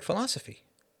me, but philosophy.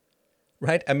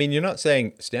 Right? I mean, you're not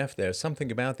saying, Steph, there's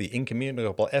something about the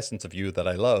incommunicable essence of you that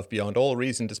I love beyond all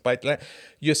reason, despite that.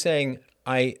 You're saying,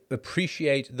 I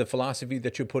appreciate the philosophy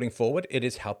that you're putting forward. It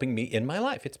is helping me in my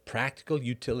life. It's practical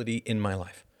utility in my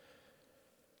life.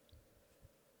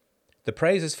 The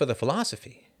praise is for the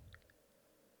philosophy,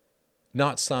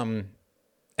 not some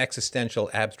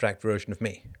existential abstract version of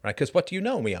me, right? Because what do you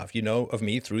know me of? You know of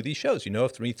me through these shows. You know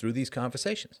of me through these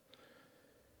conversations.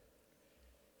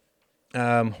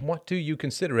 What do you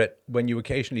consider it when you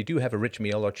occasionally do have a rich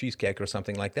meal or cheesecake or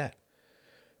something like that?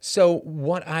 So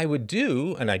what I would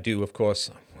do, and I do, of course,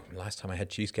 last time I had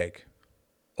cheesecake,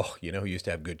 who used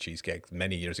to have good cheesecake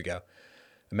many years ago?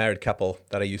 A married couple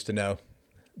that I used to know.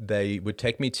 They would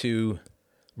take me to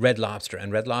Red Lobster,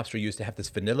 and Red Lobster used to have this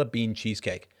vanilla bean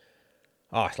cheesecake.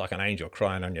 Oh, it's like an angel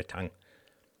crying on your tongue.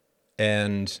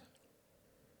 And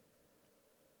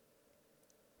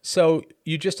so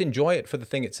you just enjoy it for the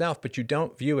thing itself, but you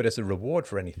don't view it as a reward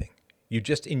for anything. You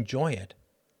just enjoy it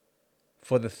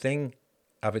for the thing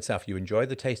of itself. You enjoy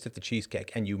the taste of the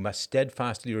cheesecake, and you must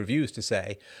steadfastly refuse to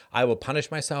say, I will punish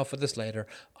myself for this later.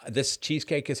 This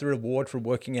cheesecake is a reward for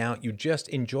working out. You just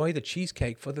enjoy the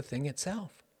cheesecake for the thing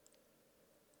itself.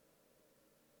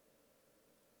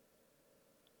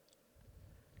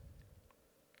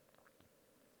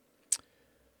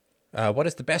 What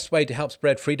is the best way to help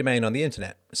spread free domain on the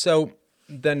internet? So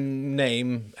the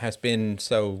name has been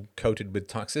so coated with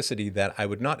toxicity that I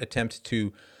would not attempt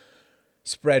to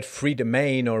spread free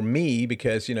domain or me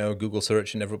because, Google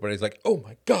search and everybody's like, oh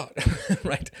my God,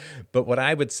 right? But what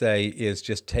I would say is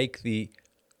just take the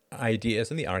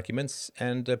ideas and the arguments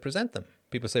and present them.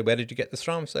 People say, where did you get this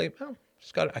from? Say, oh,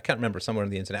 I can't remember, somewhere on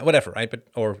the internet, whatever, right? But,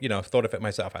 or, thought of it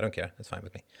myself. I don't care. That's fine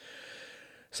with me.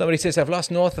 Somebody says, I've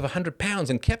lost north of 100 pounds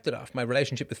and kept it off. My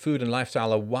relationship with food and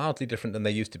lifestyle are wildly different than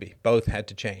they used to be. Both had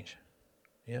to change.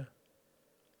 Yeah.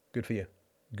 Good for you.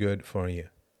 Good for you.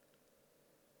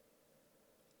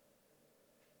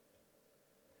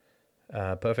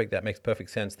 Perfect. That makes perfect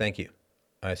sense. Thank you.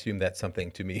 I assume that's something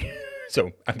to me.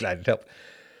 So I'm glad it helped.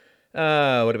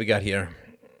 What do we got here?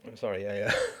 I'm sorry.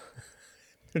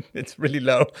 It's really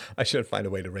low. I should find a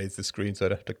way to raise the screen so I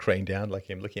don't have to crane down like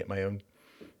I'm looking at my own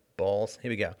balls. Here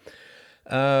we go.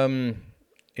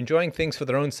 Enjoying things for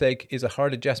their own sake is a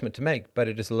hard adjustment to make, but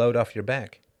it is a load off your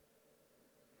back.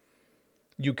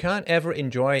 You can't ever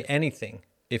enjoy anything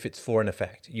if it's for an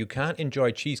effect. You can't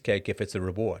enjoy cheesecake if it's a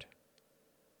reward.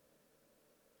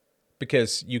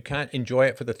 Because you can't enjoy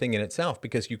it for the thing in itself,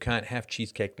 because you can't have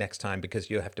cheesecake next time,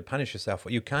 because you'll have to punish yourself.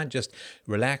 You can't just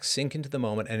relax, sink into the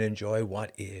moment, and enjoy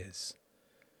what is.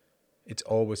 It's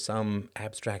always some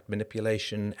abstract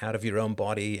manipulation out of your own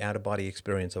body, out-of-body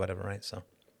experience or whatever, right? So,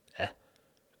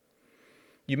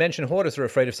 You mentioned hoarders are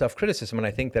afraid of self-criticism, and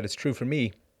I think that it's true for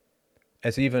me,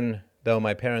 as even though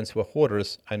my parents were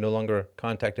hoarders, I no longer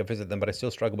contact or visit them, but I still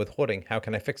struggle with hoarding. How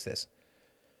can I fix this?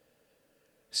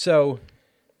 So,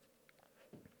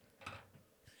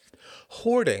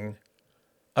 hoarding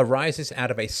arises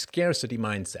out of a scarcity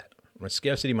mindset. A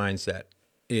scarcity mindset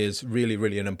is really,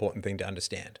 really an important thing to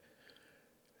understand.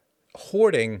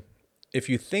 Hoarding, if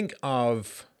you think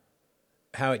of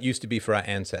how it used to be for our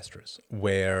ancestors,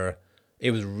 where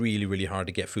it was really, really hard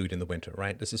to get food in the winter,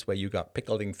 right? This is where you got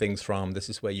pickling things from. This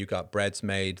is where you got breads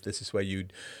made. This is where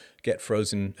you'd get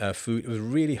frozen food. It was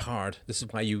really hard. This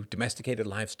is why you domesticated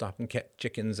livestock and kept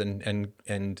chickens and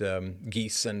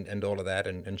geese and all of that,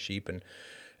 and sheep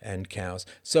and cows.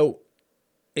 So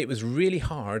it was really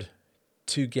hard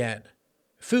to get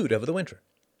food over the winter.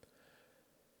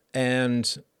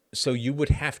 And so you would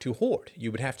have to hoard.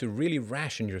 You would have to really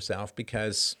ration yourself,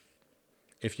 because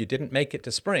if you didn't make it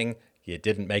to spring, you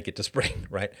didn't make it to spring,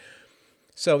 right?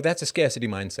 So that's a scarcity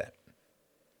mindset.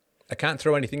 I can't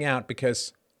throw anything out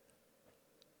because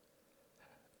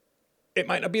it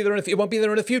might not be there. It won't be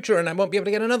there in the future, and I won't be able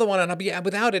to get another one, and I'll be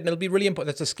without it, and it'll be really important.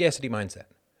 That's a scarcity mindset,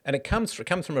 and it comes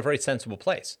from a very sensible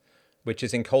place, which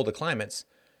is in colder climates.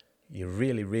 You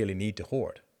really, really need to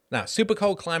hoard. Now, super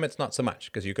cold climates, not so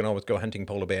much, because you can always go hunting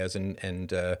polar bears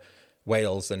and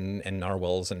whales and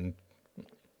narwhals and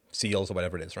seals or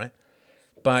whatever it is, right?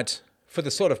 But for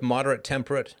the sort of moderate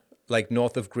temperate, like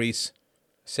north of Greece,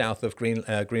 south of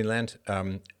Greenland,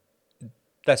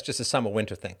 that's just a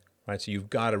summer-winter thing, right? So you've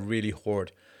got to really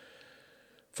hoard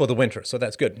for the winter. So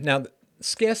that's good. Now,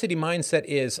 scarcity mindset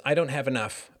is, I don't have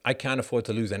enough. I can't afford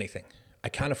to lose anything. I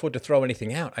can't afford to throw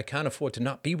anything out. I can't afford to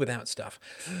not be without stuff.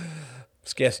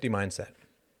 Scarcity mindset.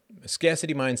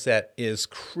 Scarcity mindset is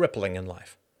crippling in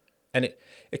life. And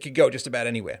it could go just about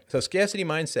anywhere. So scarcity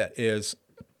mindset is,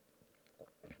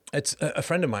 it's a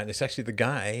friend of mine. It's actually the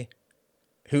guy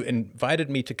who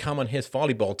invited me to come on his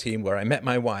volleyball team where I met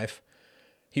my wife.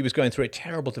 He was going through a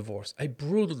terrible divorce, a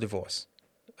brutal divorce.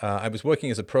 I was working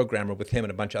as a programmer with him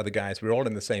and a bunch of other guys. We were all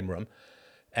in the same room.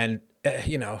 And,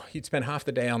 he'd spend half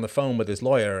the day on the phone with his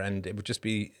lawyer, and it would just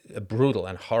be brutal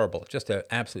and horrible. Just an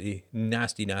absolutely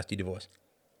nasty, nasty divorce.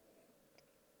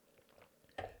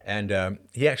 And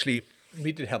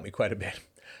he did help me quite a bit.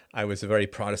 I was a very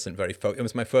Protestant, it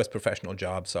was my first professional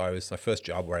job, so it was my first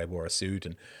job where I wore a suit,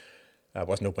 and I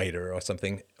wasn't a waiter or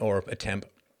something, or a temp.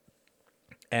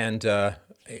 And I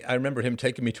remember him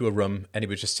taking me to a room, and he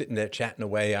was just sitting there chatting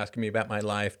away, asking me about my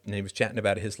life, and he was chatting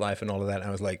about his life and all of that. And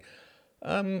I was like,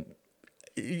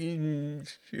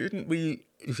 shouldn't we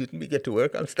get to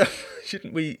work on stuff?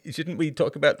 Shouldn't we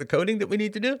talk about the coding that we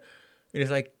need to do? And he's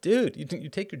like, dude, you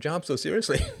take your job so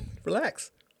seriously.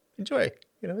 Relax, enjoy.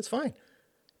 It's fine.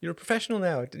 You're a professional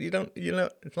now.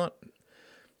 It's not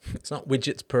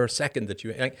widgets per second that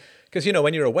you like. Because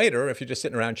when you're a waiter, if you're just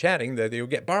sitting around chatting, you'll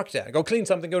get barked at. Go clean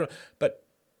something. But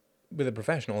with a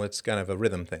professional, it's kind of a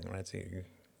rhythm thing, right? So you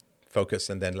focus,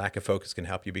 and then lack of focus can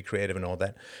help you be creative and all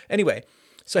that. Anyway,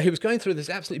 so he was going through this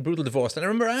absolutely brutal divorce. And I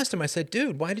remember I asked him, I said,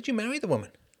 dude, why did you marry the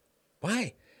woman?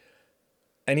 Why?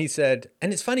 And he said,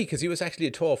 and it's funny because he was actually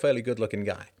a tall, fairly good-looking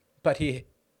guy. But he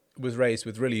was raised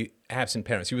with really absent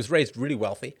parents. He was raised really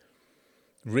wealthy,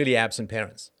 really absent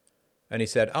parents. And he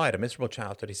said, I had a miserable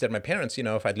childhood. He said, my parents,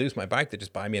 if I'd lose my bike, they'd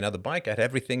just buy me another bike. I had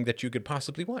everything that you could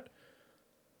possibly want.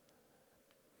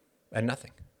 And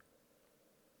nothing.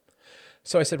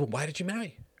 So I said, well, why did you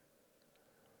marry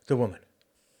the woman?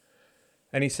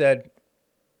 And he said,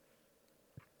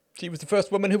 she was the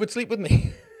first woman who would sleep with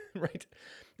me, right?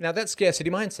 Now that's scarcity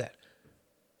mindset,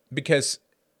 because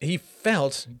he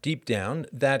felt deep down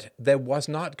that there was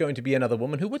not going to be another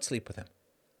woman who would sleep with him.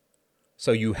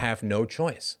 So you have no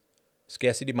choice.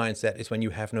 Scarcity mindset is when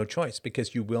you have no choice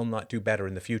because you will not do better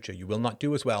in the future. You will not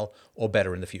do as well or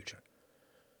better in the future.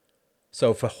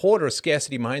 So for hoarders,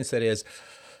 scarcity mindset is,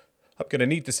 I'm going to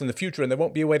need this in the future and there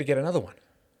won't be a way to get another one.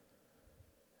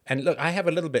 And look, I have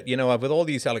a little bit, with all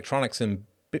these electronics and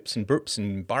bips and burps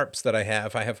and barps that I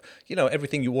have,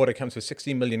 everything you order comes with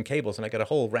 16 million cables, and I got a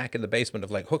whole rack in the basement of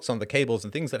like hooks on the cables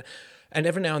and things and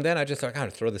every now and then I just like, I'm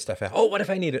going to throw this stuff out. Oh, what if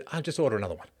I need it? I'll just order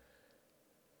another one.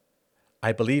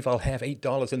 I believe I'll have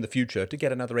 $8 in the future to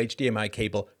get another HDMI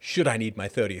cable should I need my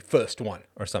 31st one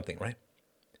or something, right?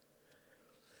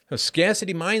 So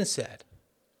scarcity mindset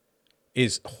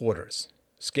is hoarders.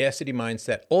 Scarcity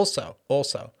mindset also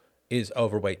is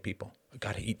overweight people. I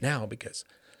got to eat now because,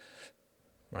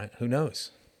 right? Who knows?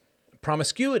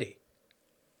 Promiscuity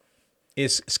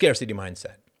is scarcity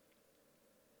mindset.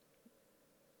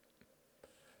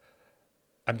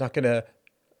 I'm not going to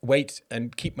wait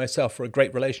and keep myself for a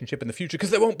great relationship in the future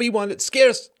because there won't be one that's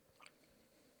scarce.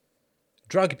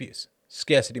 Drug abuse,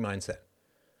 scarcity mindset.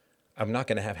 I'm not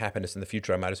going to have happiness in the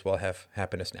future. I might as well have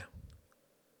happiness now.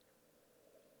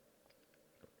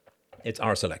 It's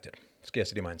R-selected,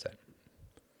 scarcity mindset.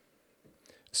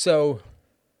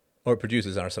 Or it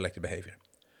produces R-selected behavior.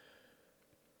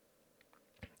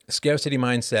 Scarcity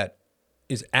mindset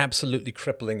is absolutely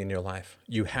crippling in your life.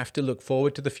 You have to look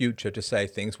forward to the future to say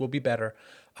things will be better.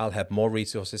 I'll have more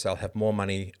resources. I'll have more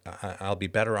money. I'll be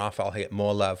better off. I'll get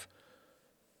more love.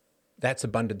 That's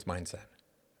abundance mindset.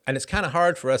 And it's kind of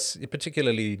hard for us,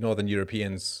 particularly Northern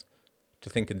Europeans, to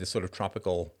think in this sort of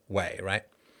tropical way, right?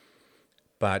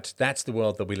 But that's the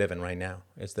world that we live in right now,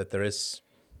 is that there is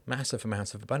massive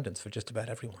amounts of abundance for just about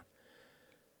everyone.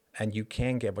 And you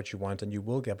can get what you want, and you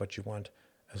will get what you want,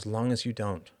 as long as you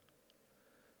don't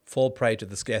fall prey to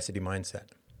the scarcity mindset.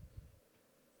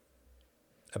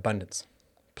 Abundance,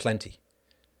 plenty,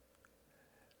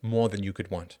 more than you could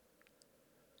want.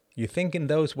 You think in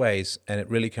those ways, and it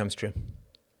really comes true.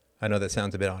 I know that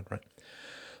sounds a bit odd, right?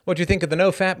 What do you think of the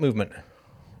no-fap movement?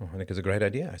 Well, I think it's a great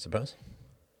idea, I suppose.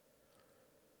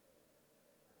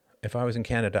 If I was in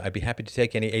Canada, I'd be happy to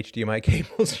take any HDMI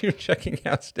cables you're checking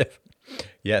out, Steph.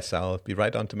 Yes, I'll be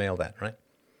right on to mail that, right?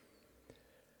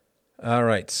 All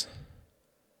right.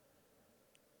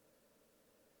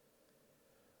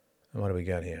 What do we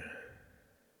got here?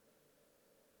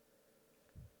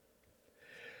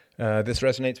 This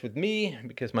resonates with me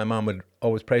because my mom would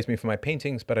always praise me for my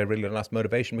paintings, but I really lost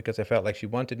motivation because I felt like she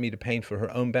wanted me to paint for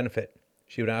her own benefit.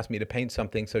 She would ask me to paint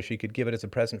something so she could give it as a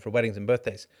present for weddings and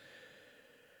birthdays.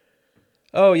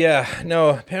 Oh, yeah.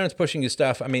 No, parents pushing you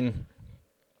stuff. I mean,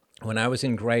 when I was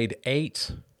in grade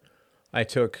 8, I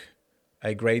took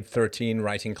a grade 13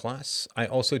 writing class. I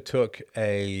also took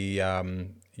a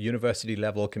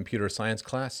university-level computer science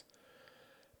class.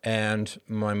 And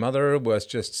my mother was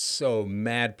just so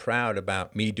mad proud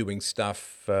about me doing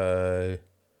stuff 5,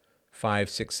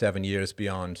 6, 7 years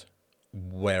beyond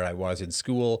where I was in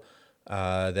school,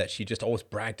 that she just always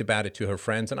bragged about it to her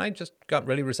friends. And I just got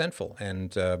really resentful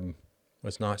and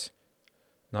was not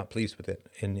pleased with it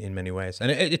in many ways.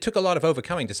 And it took a lot of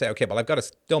overcoming to say, okay, well, I've got to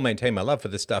still maintain my love for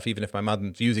this stuff, even if my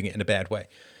mother's using it in a bad way,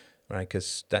 right?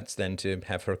 Because that's then to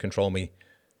have her control me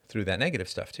through that negative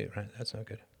stuff too, right? That's not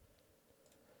good.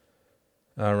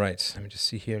 All right, let me just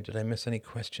see here. Did I miss any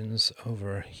questions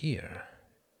over here?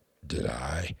 Did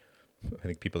I? I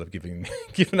think people have given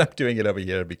up doing it over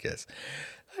here because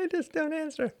I just don't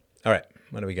answer. All right,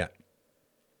 what do we got?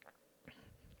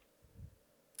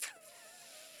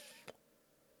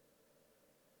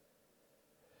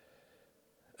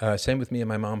 Same with me and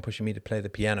my mom pushing me to play the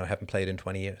piano. I haven't played in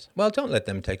 20 years. Well, don't let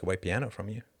them take away piano from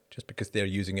you. Just because they're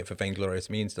using it for vainglorious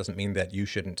means doesn't mean that you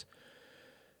shouldn't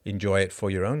enjoy it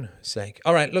for your own sake.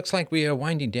 All right, looks like we are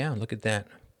winding down. Look at that.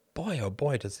 Boy, oh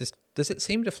boy, does it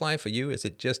seem to fly for you? Is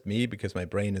it just me because my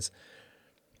brain is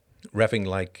revving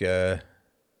like the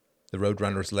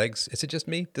Roadrunner's legs? Is it just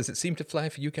me? Does it seem to fly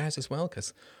for you guys as well?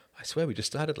 Because I swear we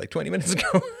just started like 20 minutes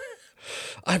ago.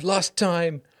 I've lost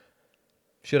time.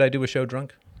 Should I do a show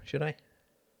drunk? Should I?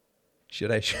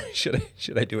 Should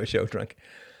I do a show drunk?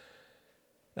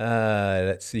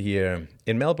 Let's see here.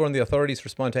 In Melbourne, the authorities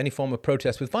respond to any form of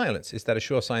protest with violence. Is that a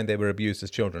sure sign they were abused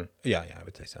as children? Yeah, I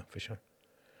would say so, for sure.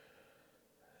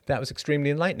 That was extremely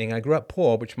enlightening. I grew up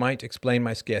poor, which might explain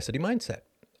my scarcity mindset.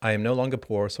 I am no longer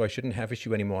poor, so I shouldn't have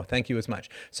issue anymore. Thank you as much.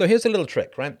 So here's a little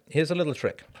trick, right? Here's a little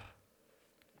trick.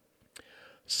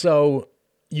 So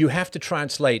you have to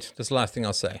translate. This is the last thing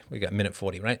I'll say. We got minute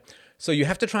 40, right? So you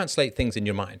have to translate things in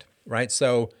your mind, right?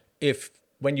 So if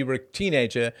when you were a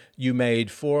teenager, you made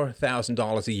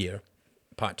 $4,000 a year,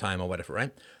 part-time or whatever,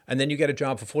 right? And then you get a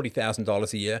job for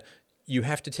 $40,000 a year. you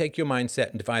have to take your mindset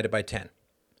and divide it by 10.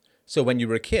 So when you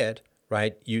were a kid,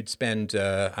 right, you'd spend,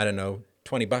 I don't know,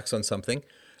 $20 on something.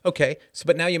 Okay, so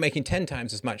but now you're making 10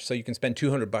 times as much, so you can spend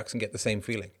 $200 and get the same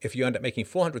feeling. If you end up making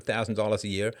 $400,000 a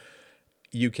year,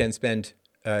 you can spend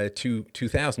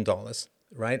 $2,000,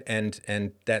 right?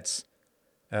 And that's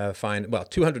fine. Well,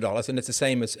 $200, and it's the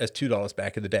same as $2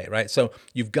 back in the day, right? So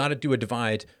you've got to do a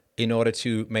divide in order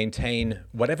to maintain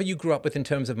whatever you grew up with in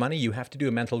terms of money. You have to do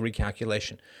a mental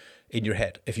recalculation in your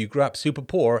head. If you grew up super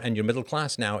poor and you're middle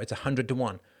class now, it's 100 to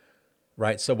 1.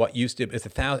 Right, so what used to be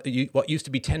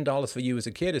 $10 for you as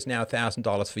a kid is now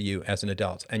 $1,000 for you as an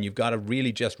adult, and you've got to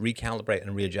really just recalibrate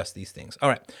and readjust these things. All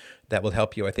right, that will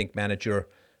help you, I think, manage your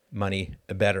money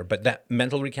better. But that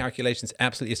mental recalculation is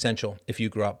absolutely essential if you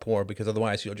grow up poor, because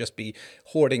otherwise you'll just be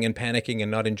hoarding and panicking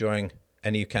and not enjoying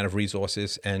any kind of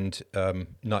resources and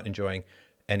not enjoying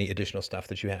any additional stuff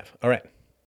that you have. All right.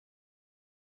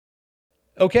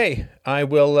 Okay, I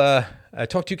will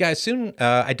talk to you guys soon.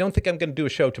 I don't think I'm going to do a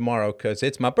show tomorrow because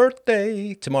it's my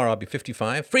birthday. Tomorrow I'll be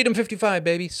 55. Freedom 55,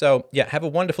 baby. So, yeah, have a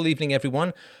wonderful evening,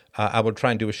 everyone. I will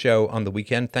try and do a show on the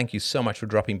weekend. Thank you so much for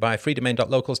dropping by.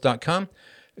 freedomain.locals.com.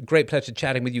 Great pleasure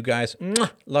chatting with you guys.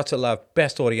 Mwah! Lots of love.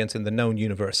 Best audience in the known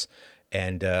universe.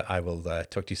 And I will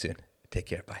talk to you soon. Take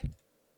care. Bye.